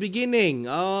this in the beginning.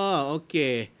 Oh,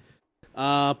 okay.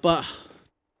 But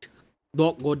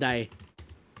dog go die.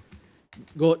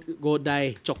 Go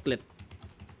die. Chocolate.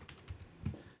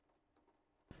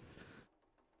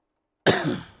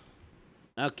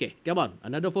 Okay, come on.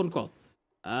 Another phone call.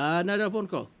 Another phone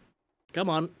call. Come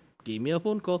on. Give me a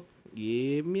phone call.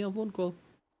 Give me a phone call.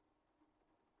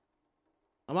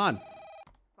 Come on.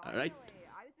 All right. Finally,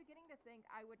 I was beginning to think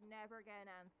I would never get an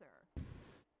answer.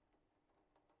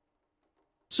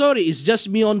 Sorry, it's just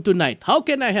me on tonight. How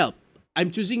can I help? I'm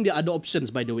choosing the other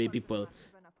options, by the way, people. Much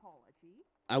of an apology.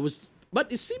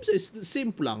 But it seems it's the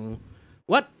same lang.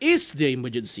 What is the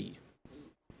emergency?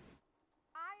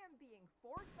 I am being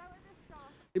forced out of this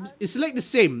shop. It's like the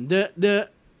same.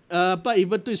 But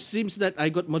even though it seems that I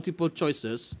got multiple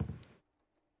choices.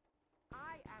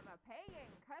 I am a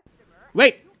paying customer.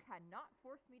 Wait. And you cannot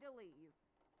force me to leave.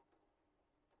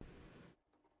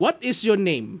 What is your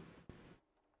name?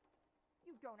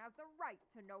 You don't have the right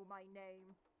to know my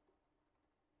name.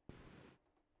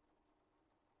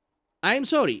 I'm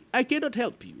sorry. I cannot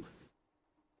help you.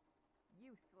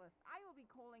 Useless. I will be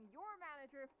calling your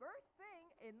manager first thing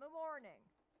in the morning.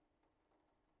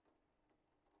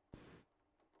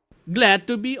 Glad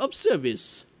to be of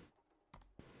service.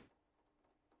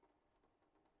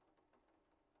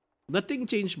 Nothing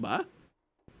changed ba?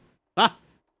 Ah,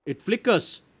 it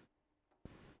flickers.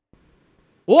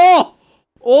 Oh!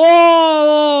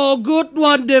 Oh! Good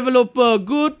one, developer.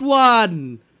 Good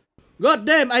one. God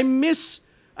damn, I missed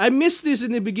this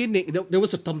in the beginning. There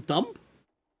was a thumb.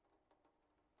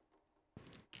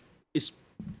 It's...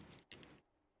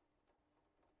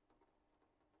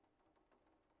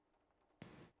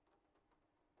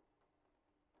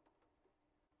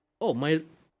 Oh, my...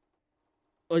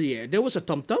 Oh, yeah. There was a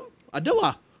thumb. Ada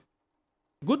wah.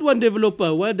 Good one,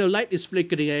 developer. While the light is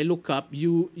flickering, I look up.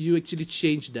 You actually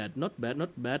changed that. Not bad,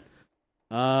 not bad.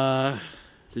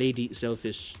 Lady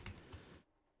selfish.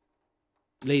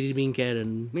 Lady being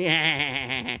Karen.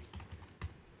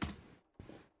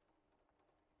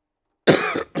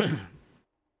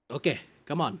 Okay,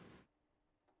 come on.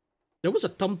 There was a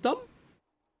thumb.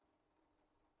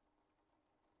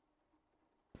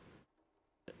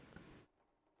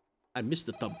 I missed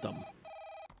the thumb.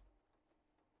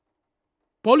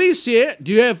 Police here.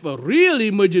 Do you have a real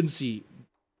emergency?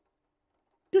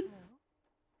 Hello?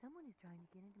 Someone is trying to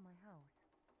get into my house.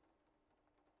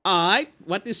 Alright,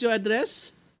 what is your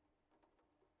address?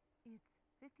 It's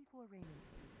 54 Raymond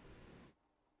Street.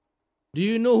 Do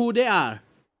you know who they are?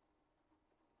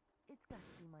 It's got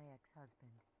to be my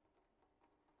ex-husband.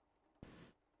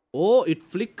 Oh, it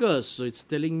flickers, so it's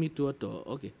telling me to auto.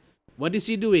 Okay. What is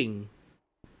he doing?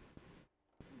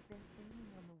 He's been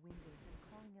banging on the windows and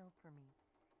calling out for me.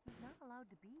 He's not allowed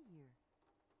to be here.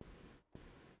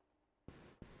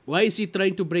 Why is he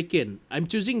trying to break in? I'm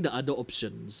choosing the other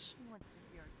options. He wants to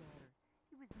see our daughter.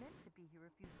 He was meant to be here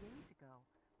a few days ago,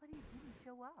 but he didn't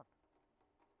show up.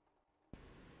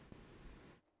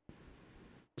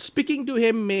 Speaking to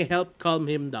him may help calm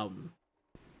him down.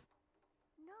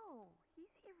 No,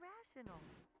 he's irrational.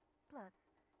 Plus,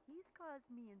 he's caused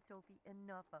me and Sophie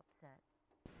enough upset.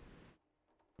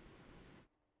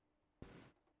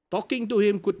 Talking to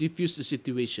him could defuse the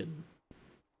situation.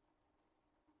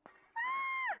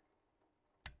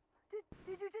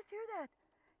 Did you just hear that?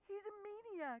 He's a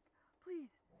maniac. Please,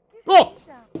 get Oh! him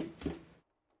down.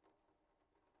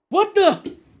 What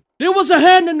the? There was a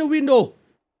hand in the window.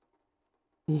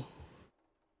 Oh.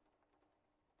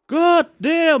 God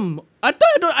damn! I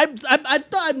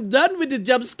thought I'm done with the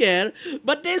jump scare,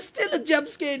 but there's still a jump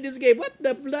scare in this game. What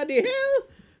the bloody hell?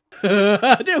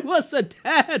 There was a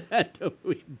hand at the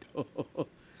window.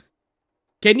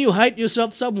 Can you hide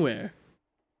yourself somewhere?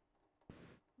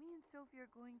 Me and Sophie are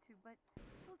going to, but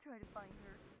we'll try to find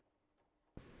her.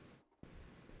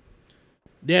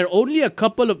 They're only a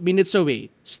couple of minutes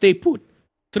away. Stay put.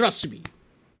 Trust me.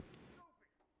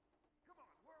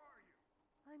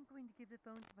 I'm going to give the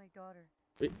phone to my daughter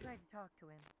Eh. and try to talk to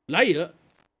him. Liar.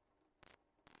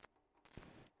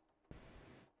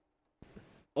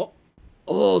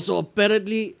 Oh, so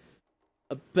apparently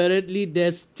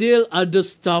there's still other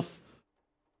stuff.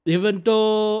 Even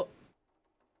though,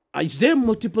 is there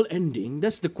multiple ending?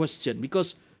 That's the question.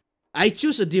 Because I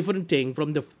choose a different thing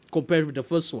from the compared with the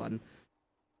first one,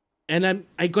 and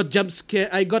I got jump scare.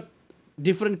 I got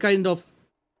different kind of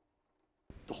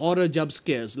horror jump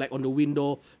scares, like on the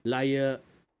window, liar.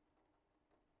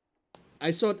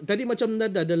 I saw tadi macam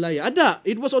ada liar. Ada.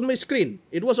 It was on my screen.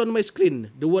 It was on my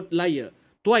screen. The word liar.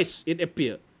 Twice it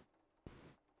appeared.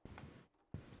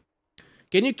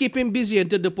 Can you keep him busy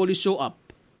until the police show up?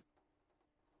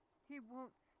 He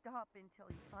won't stop until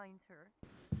he finds her.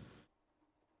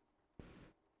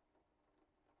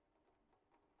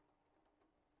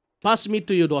 Pass me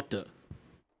to your daughter.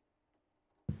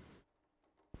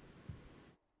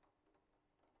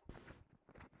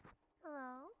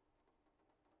 Hello?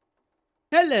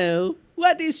 Hello,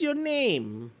 what is your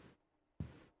name?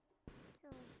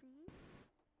 Sophie?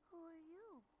 Who are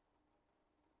you?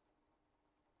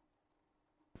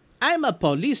 I'm a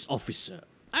police officer.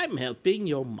 I'm helping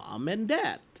your mom and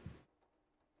dad.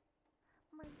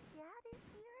 My dad is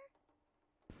here?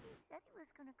 He said he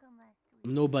was gonna come last week.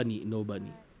 No bunny, no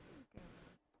bunny. He did.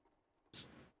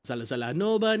 Salah salah.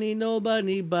 No bunny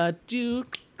but you.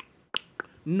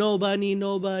 No bunny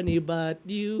but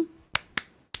you.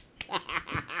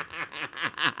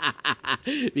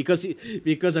 because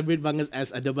I'm with Bangas as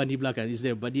ada bunny belakang. Is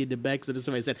there a bunny in the back? So that's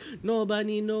why I said no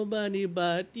bunny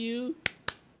but you.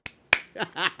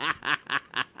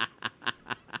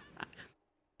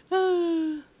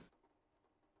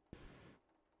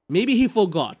 Maybe he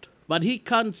forgot, but he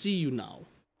can't see you now.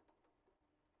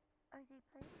 Are they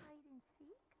playing hide and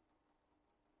seek?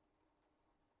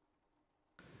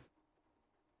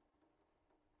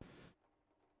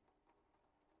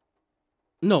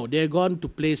 No, they're gone to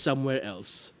play somewhere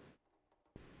else.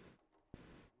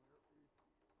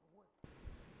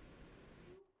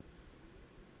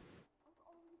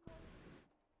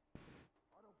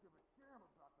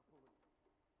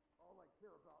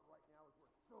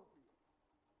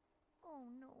 Oh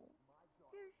no.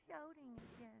 They're shouting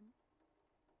again.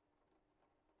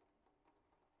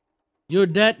 Your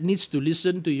dad needs to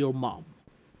listen to your mom.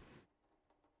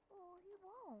 Oh, he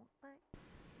won't, but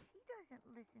she doesn't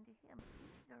listen to him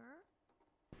either.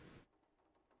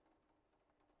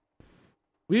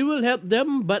 We will help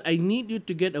them, but I need you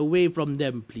to get away from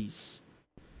them, please.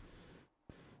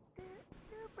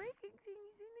 They're breaking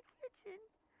things in the kitchen.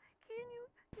 Can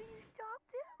you stop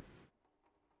them?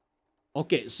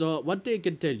 Okay, so one thing I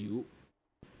can tell you,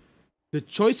 the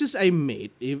choices I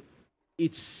made, if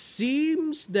it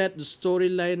seems that the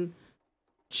storyline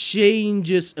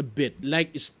changes a bit.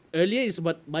 Like earlier is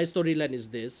but my storyline is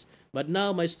this, but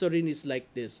now my storyline is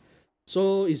like this.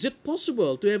 So is it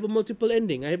possible to have a multiple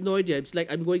ending? I have no idea. It's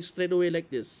like I'm going straight away like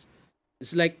this.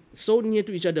 It's like so near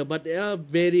to each other, but there are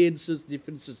variances,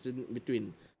 differences in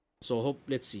between. So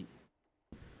let's see.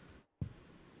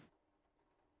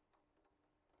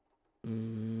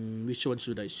 Which one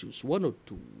should I choose? One or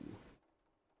two?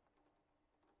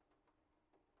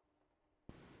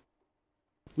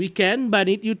 We can, but I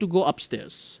need you to go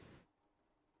upstairs.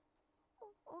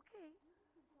 Oh, okay.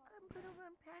 I'm gonna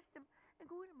run past them and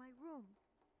go into my room.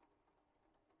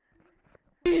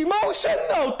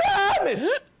 Emotional damage!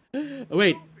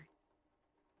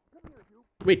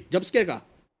 Wait, jump scare ka?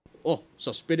 Oh,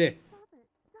 suspend eh.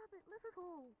 Stop it, let her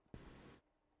go.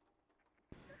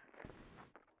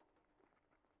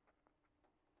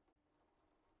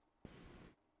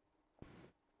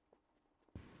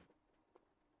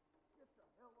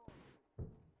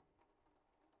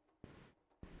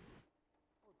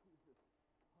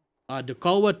 The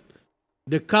coward.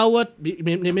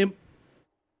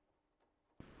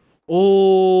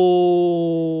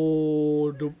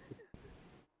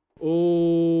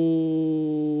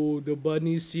 Oh, the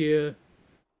bunny's here.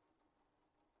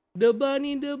 The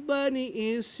bunny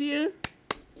is here.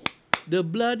 The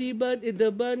bloody bunny,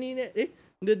 the bunny,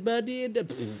 the bunny,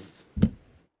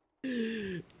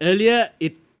 Earlier,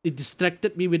 it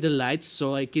distracted me with the lights,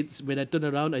 so when I turn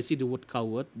around, I see the word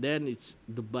coward. Then it's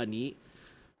the bunny.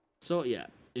 So yeah,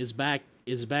 it's back.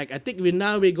 I think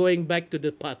we're going back to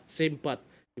the same path.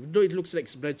 Even though it looks like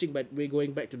it's branching, but we're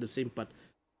going back to the same path.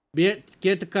 Get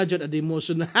the kajet and the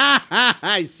emotion.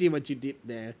 I see what you did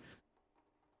there.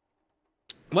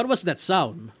 What was that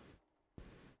sound?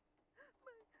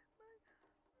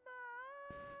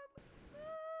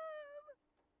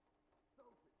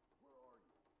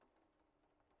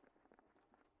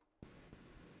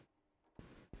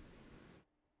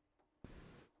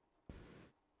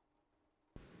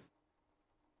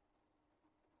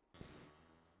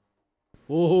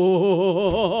 Oh,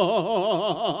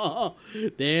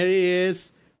 there he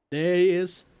is.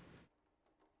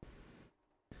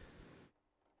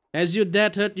 Has your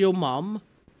dad hurt your mom?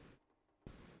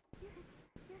 Yes,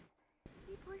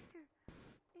 he pushed her,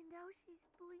 and now she's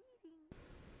bleeding.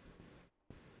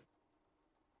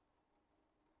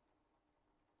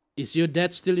 Is your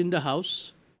dad still in the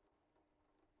house?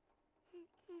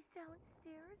 He's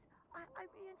downstairs. I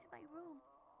ran into my room.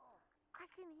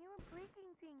 I can hear him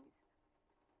breaking things.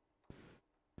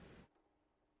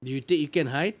 Do you think you can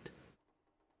hide?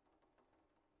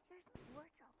 There's more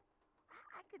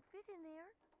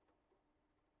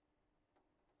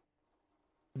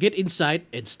Get inside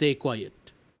and stay quiet.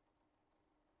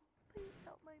 Please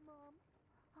help my mom.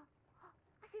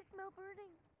 I can smell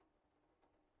burning.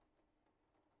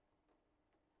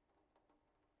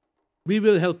 We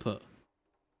will help her.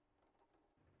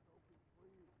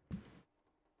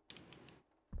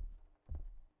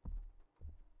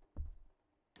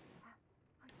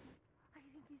 I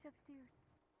think he's upstairs.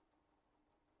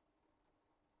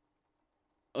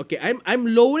 Okay, I'm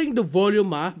lowering the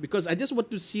volume because I just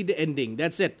want to see the ending.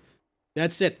 That's it.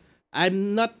 That's it. I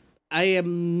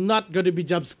am not gonna be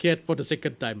jump scared for the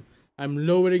second time. I'm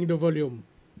lowering the volume.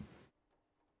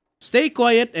 Stay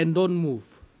quiet and don't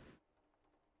move.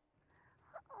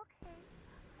 Okay.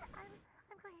 I'm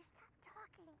going to stop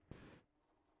talking.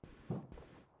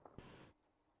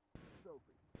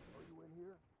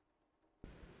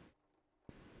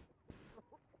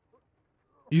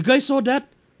 You guys saw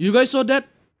that? You guys saw that?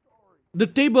 The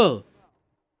table.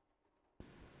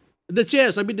 The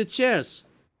chairs. I mean the chairs.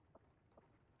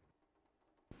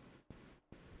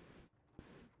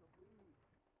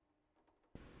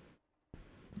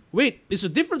 Wait, it's a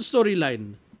different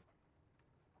storyline.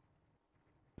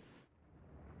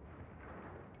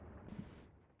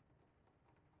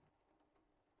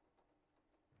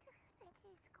 I think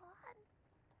he's gone.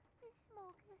 The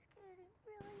smoke is getting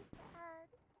really bad.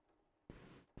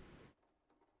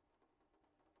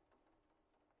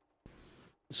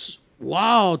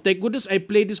 Wow, thank goodness I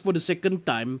played this for the second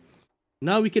time.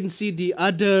 Now we can see the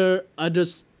other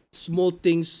small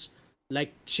things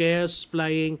like chairs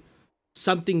flying,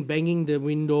 something banging the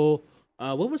window.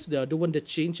 What was the other one that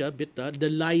changed a bit? The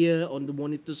liar on the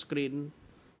monitor screen.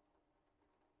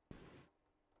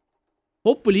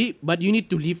 Hopefully, but you need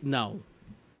to leave now.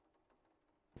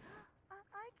 I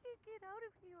can't get out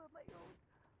of here on my own.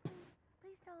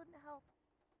 Please tell him to help.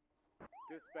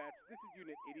 Dispatch, this is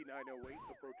Unit 8908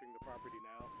 approaching the property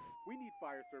now. We need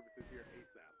fire services here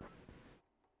ASAP.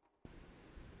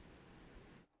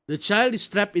 The child is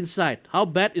trapped inside. How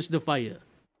bad is the fire?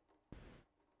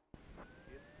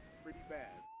 It's pretty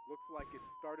bad. Looks like it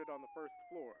started on the first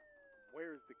floor.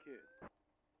 Where's the kid?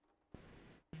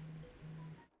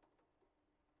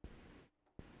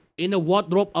 In a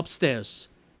wardrobe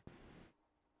upstairs.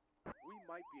 We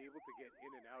might be able to get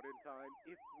in and out in time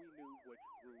if we knew which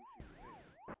room she was in.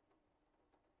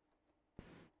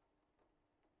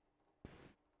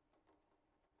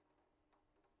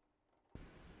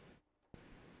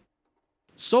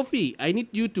 Sophie, I need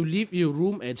you to leave your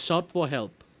room and shout for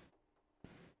help.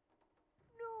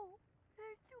 No,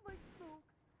 there's too much smoke.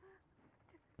 Just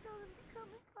tell him to come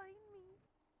and find me.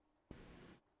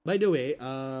 By the way,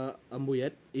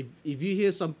 Ambuyet, if you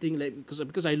hear something like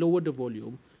because I lowered the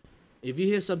volume, if you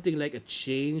hear something like a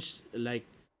change, like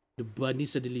the bunny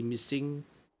suddenly missing,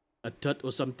 a tut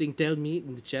or something, tell me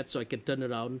in the chat so I can turn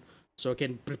around, so I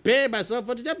can prepare myself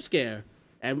for the jump scare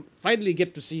and finally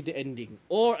get to see the ending.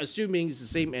 Or assuming it's the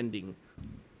same ending.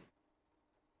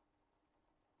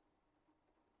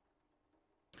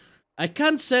 I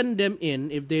can't send them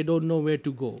in if they don't know where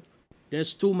to go.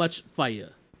 There's too much fire.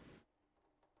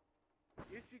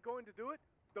 Is she going to do it?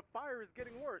 The fire is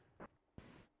getting worse.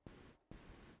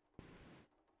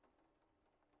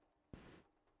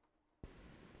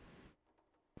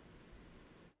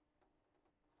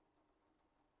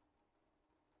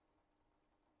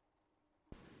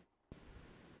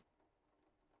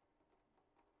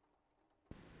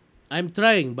 I'm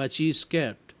trying, but she's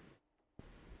scared.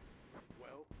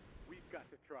 Well, we've got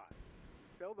to try.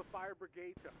 Tell the fire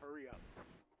brigade to hurry up.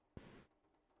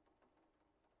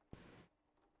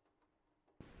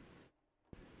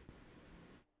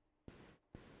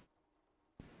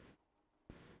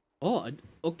 Oh,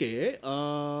 okay.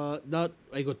 Now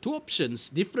I got two options,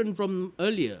 different from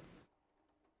earlier.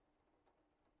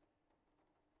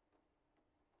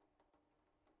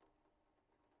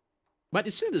 But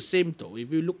it's still the same though.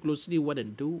 If you look closely, 1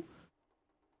 and 2,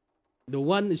 the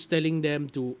one is telling them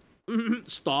to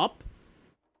stop.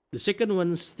 The second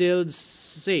one is still the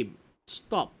same,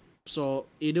 stop. So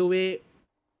either way,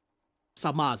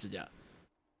 sama saja.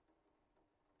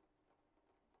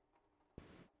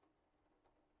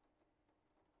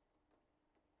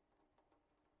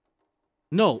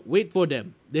 No, wait for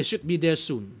them. They should be there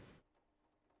soon.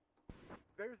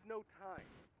 There's no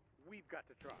time. We've got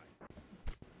to try.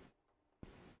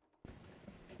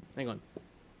 Hang on.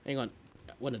 Hang on.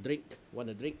 Want a drink? Want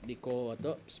a drink? Nico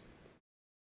atau?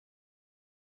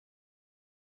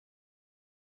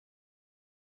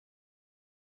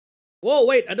 Whoa,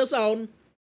 wait, ada sound.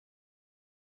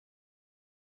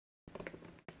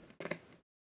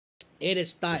 It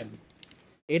is time.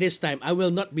 It is time. I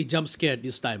will not be jump scared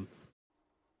this time.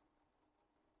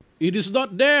 It is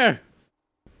not there.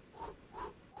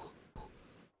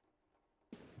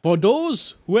 For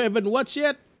those who haven't watched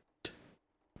yet.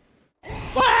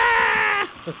 Ah!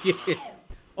 Okay.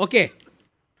 Okay.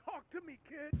 Talk to me,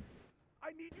 kid.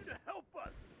 I need you to help us.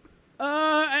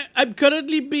 I'm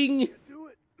currently being.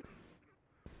 Do it.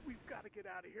 We've got to get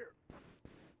out of here.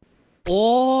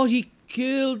 Oh, he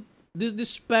killed this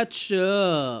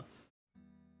dispatcher.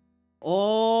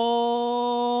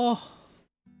 Oh.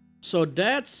 So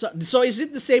that's so. Is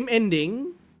it the same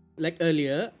ending like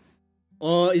earlier,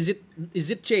 or is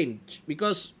it changed?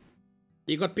 Because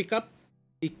he got picked up,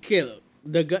 he killed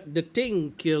the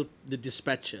thing killed the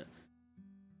dispatcher.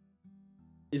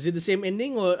 Is it the same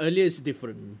ending or earlier is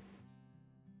different?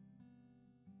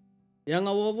 Yang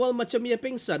awal-awal macam ia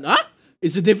pingsan. Ah?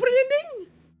 Is it different ending?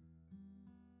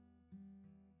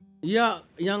 Ya,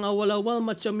 yang awal-awal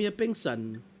macam ia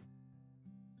pingsan.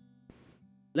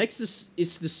 Like this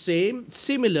is the same,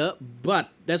 similar,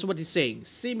 but that's what he's saying.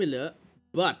 Similar,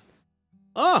 but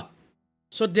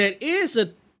so there is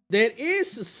a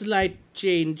slight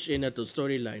change in the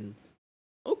storyline.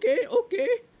 Okay.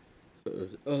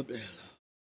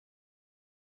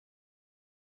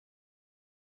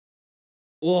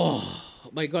 Oh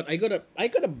my god, I got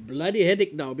a bloody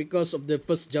headache now because of the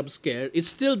first jump scare. It's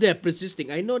still there,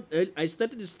 persisting. I know I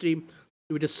started the stream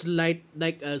with a slight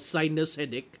like a sinus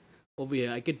headache over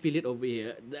here. I can feel it over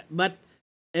here. But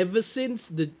ever since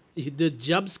the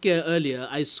jump scare earlier,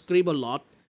 I scream a lot,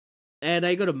 and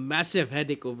I got a massive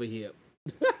headache over here.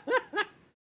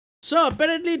 So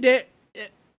apparently they,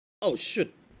 oh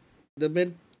shoot,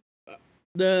 okay.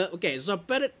 So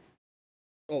apparently,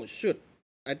 oh shoot,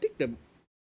 I think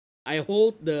I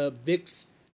hold the Vicks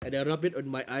and I rub it on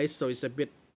my eyes, so it's a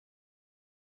bit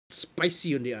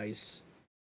spicy on the eyes.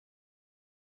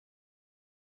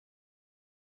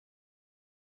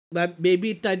 But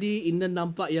maybe tadi Inna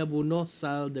nampak ya bunuh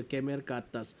Sal the camera ke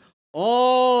atas.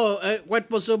 Oh, quite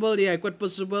possible, yeah, quite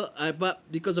possible. But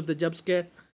because of the jump scare,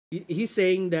 he's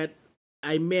saying that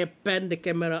I may have panned the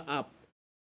camera up.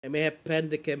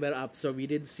 So we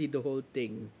didn't see the whole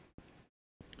thing.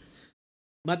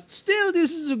 But still,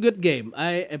 this is a good game.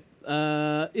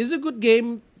 It's a good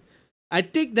game. I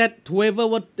think that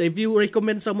if you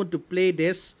recommend someone to play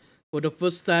this for the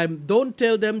first time, don't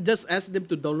tell them, just ask them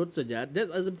to download saja.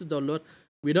 Just ask them to download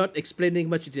without explaining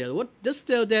much detail. Just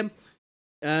tell them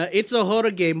it's a horror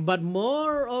game, but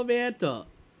more of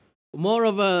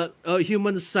a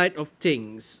human side of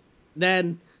things.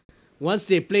 Then once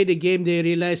they play the game, they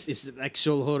realize it's an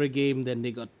actual horror game. Then they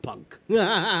got punk.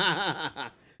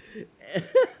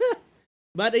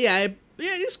 But yeah,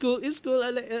 it's cool. I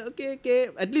like, okay.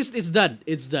 At least it's done.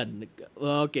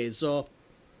 Okay, so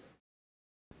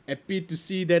happy to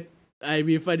see that I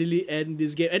will finally end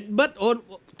this game. But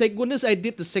thank goodness I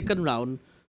did the second round,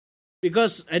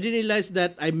 because I didn't realize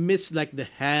that I missed like the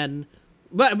hand.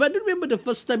 But remember the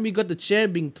first time we got the chair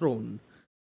being thrown.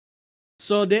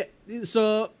 So there is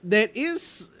a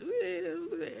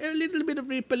little bit of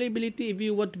replayability if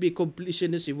you want to be a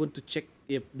completionist. You want to check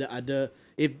if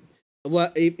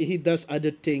he does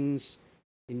other things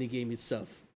in the game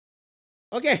itself.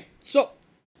 Okay, so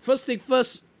first thing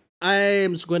first,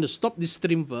 I'm just going to stop this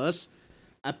stream first.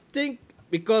 I think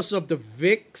because of the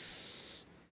Vicks,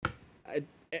 I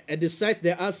decided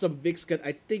there are some Vicks.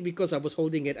 I think because I was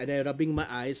holding it and I'm rubbing my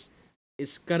eyes,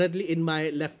 it's currently in my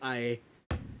left eye,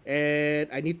 and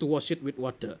I need to wash it with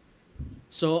water.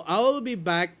 So I'll be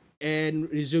back and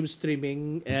resume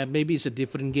streaming. Maybe it's a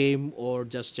different game or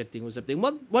just chatting or something.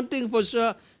 One thing for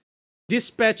sure,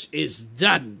 Dispatch is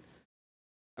done.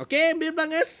 Okay, Mir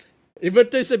Banges? Even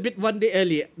though it's a bit one day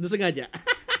early, sengaja.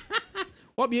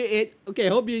 Hope you ate. Okay,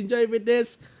 hope you enjoy with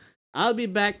this. I'll be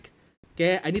back.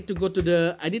 Okay, I need to go to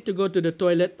the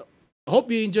toilet.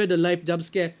 Hope you enjoy the live jump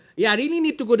scare. Yeah, I really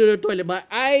need to go to the toilet. My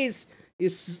eyes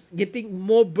is getting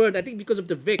more burned. I think because of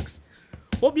the Vicks.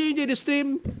 Hope you enjoy the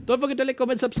stream. Don't forget to like,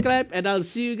 comment, subscribe, and I'll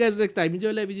see you guys next time.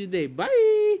 Enjoy live video day.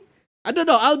 Bye. I don't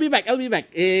know. I'll be back. Give me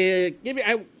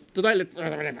to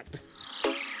toilet.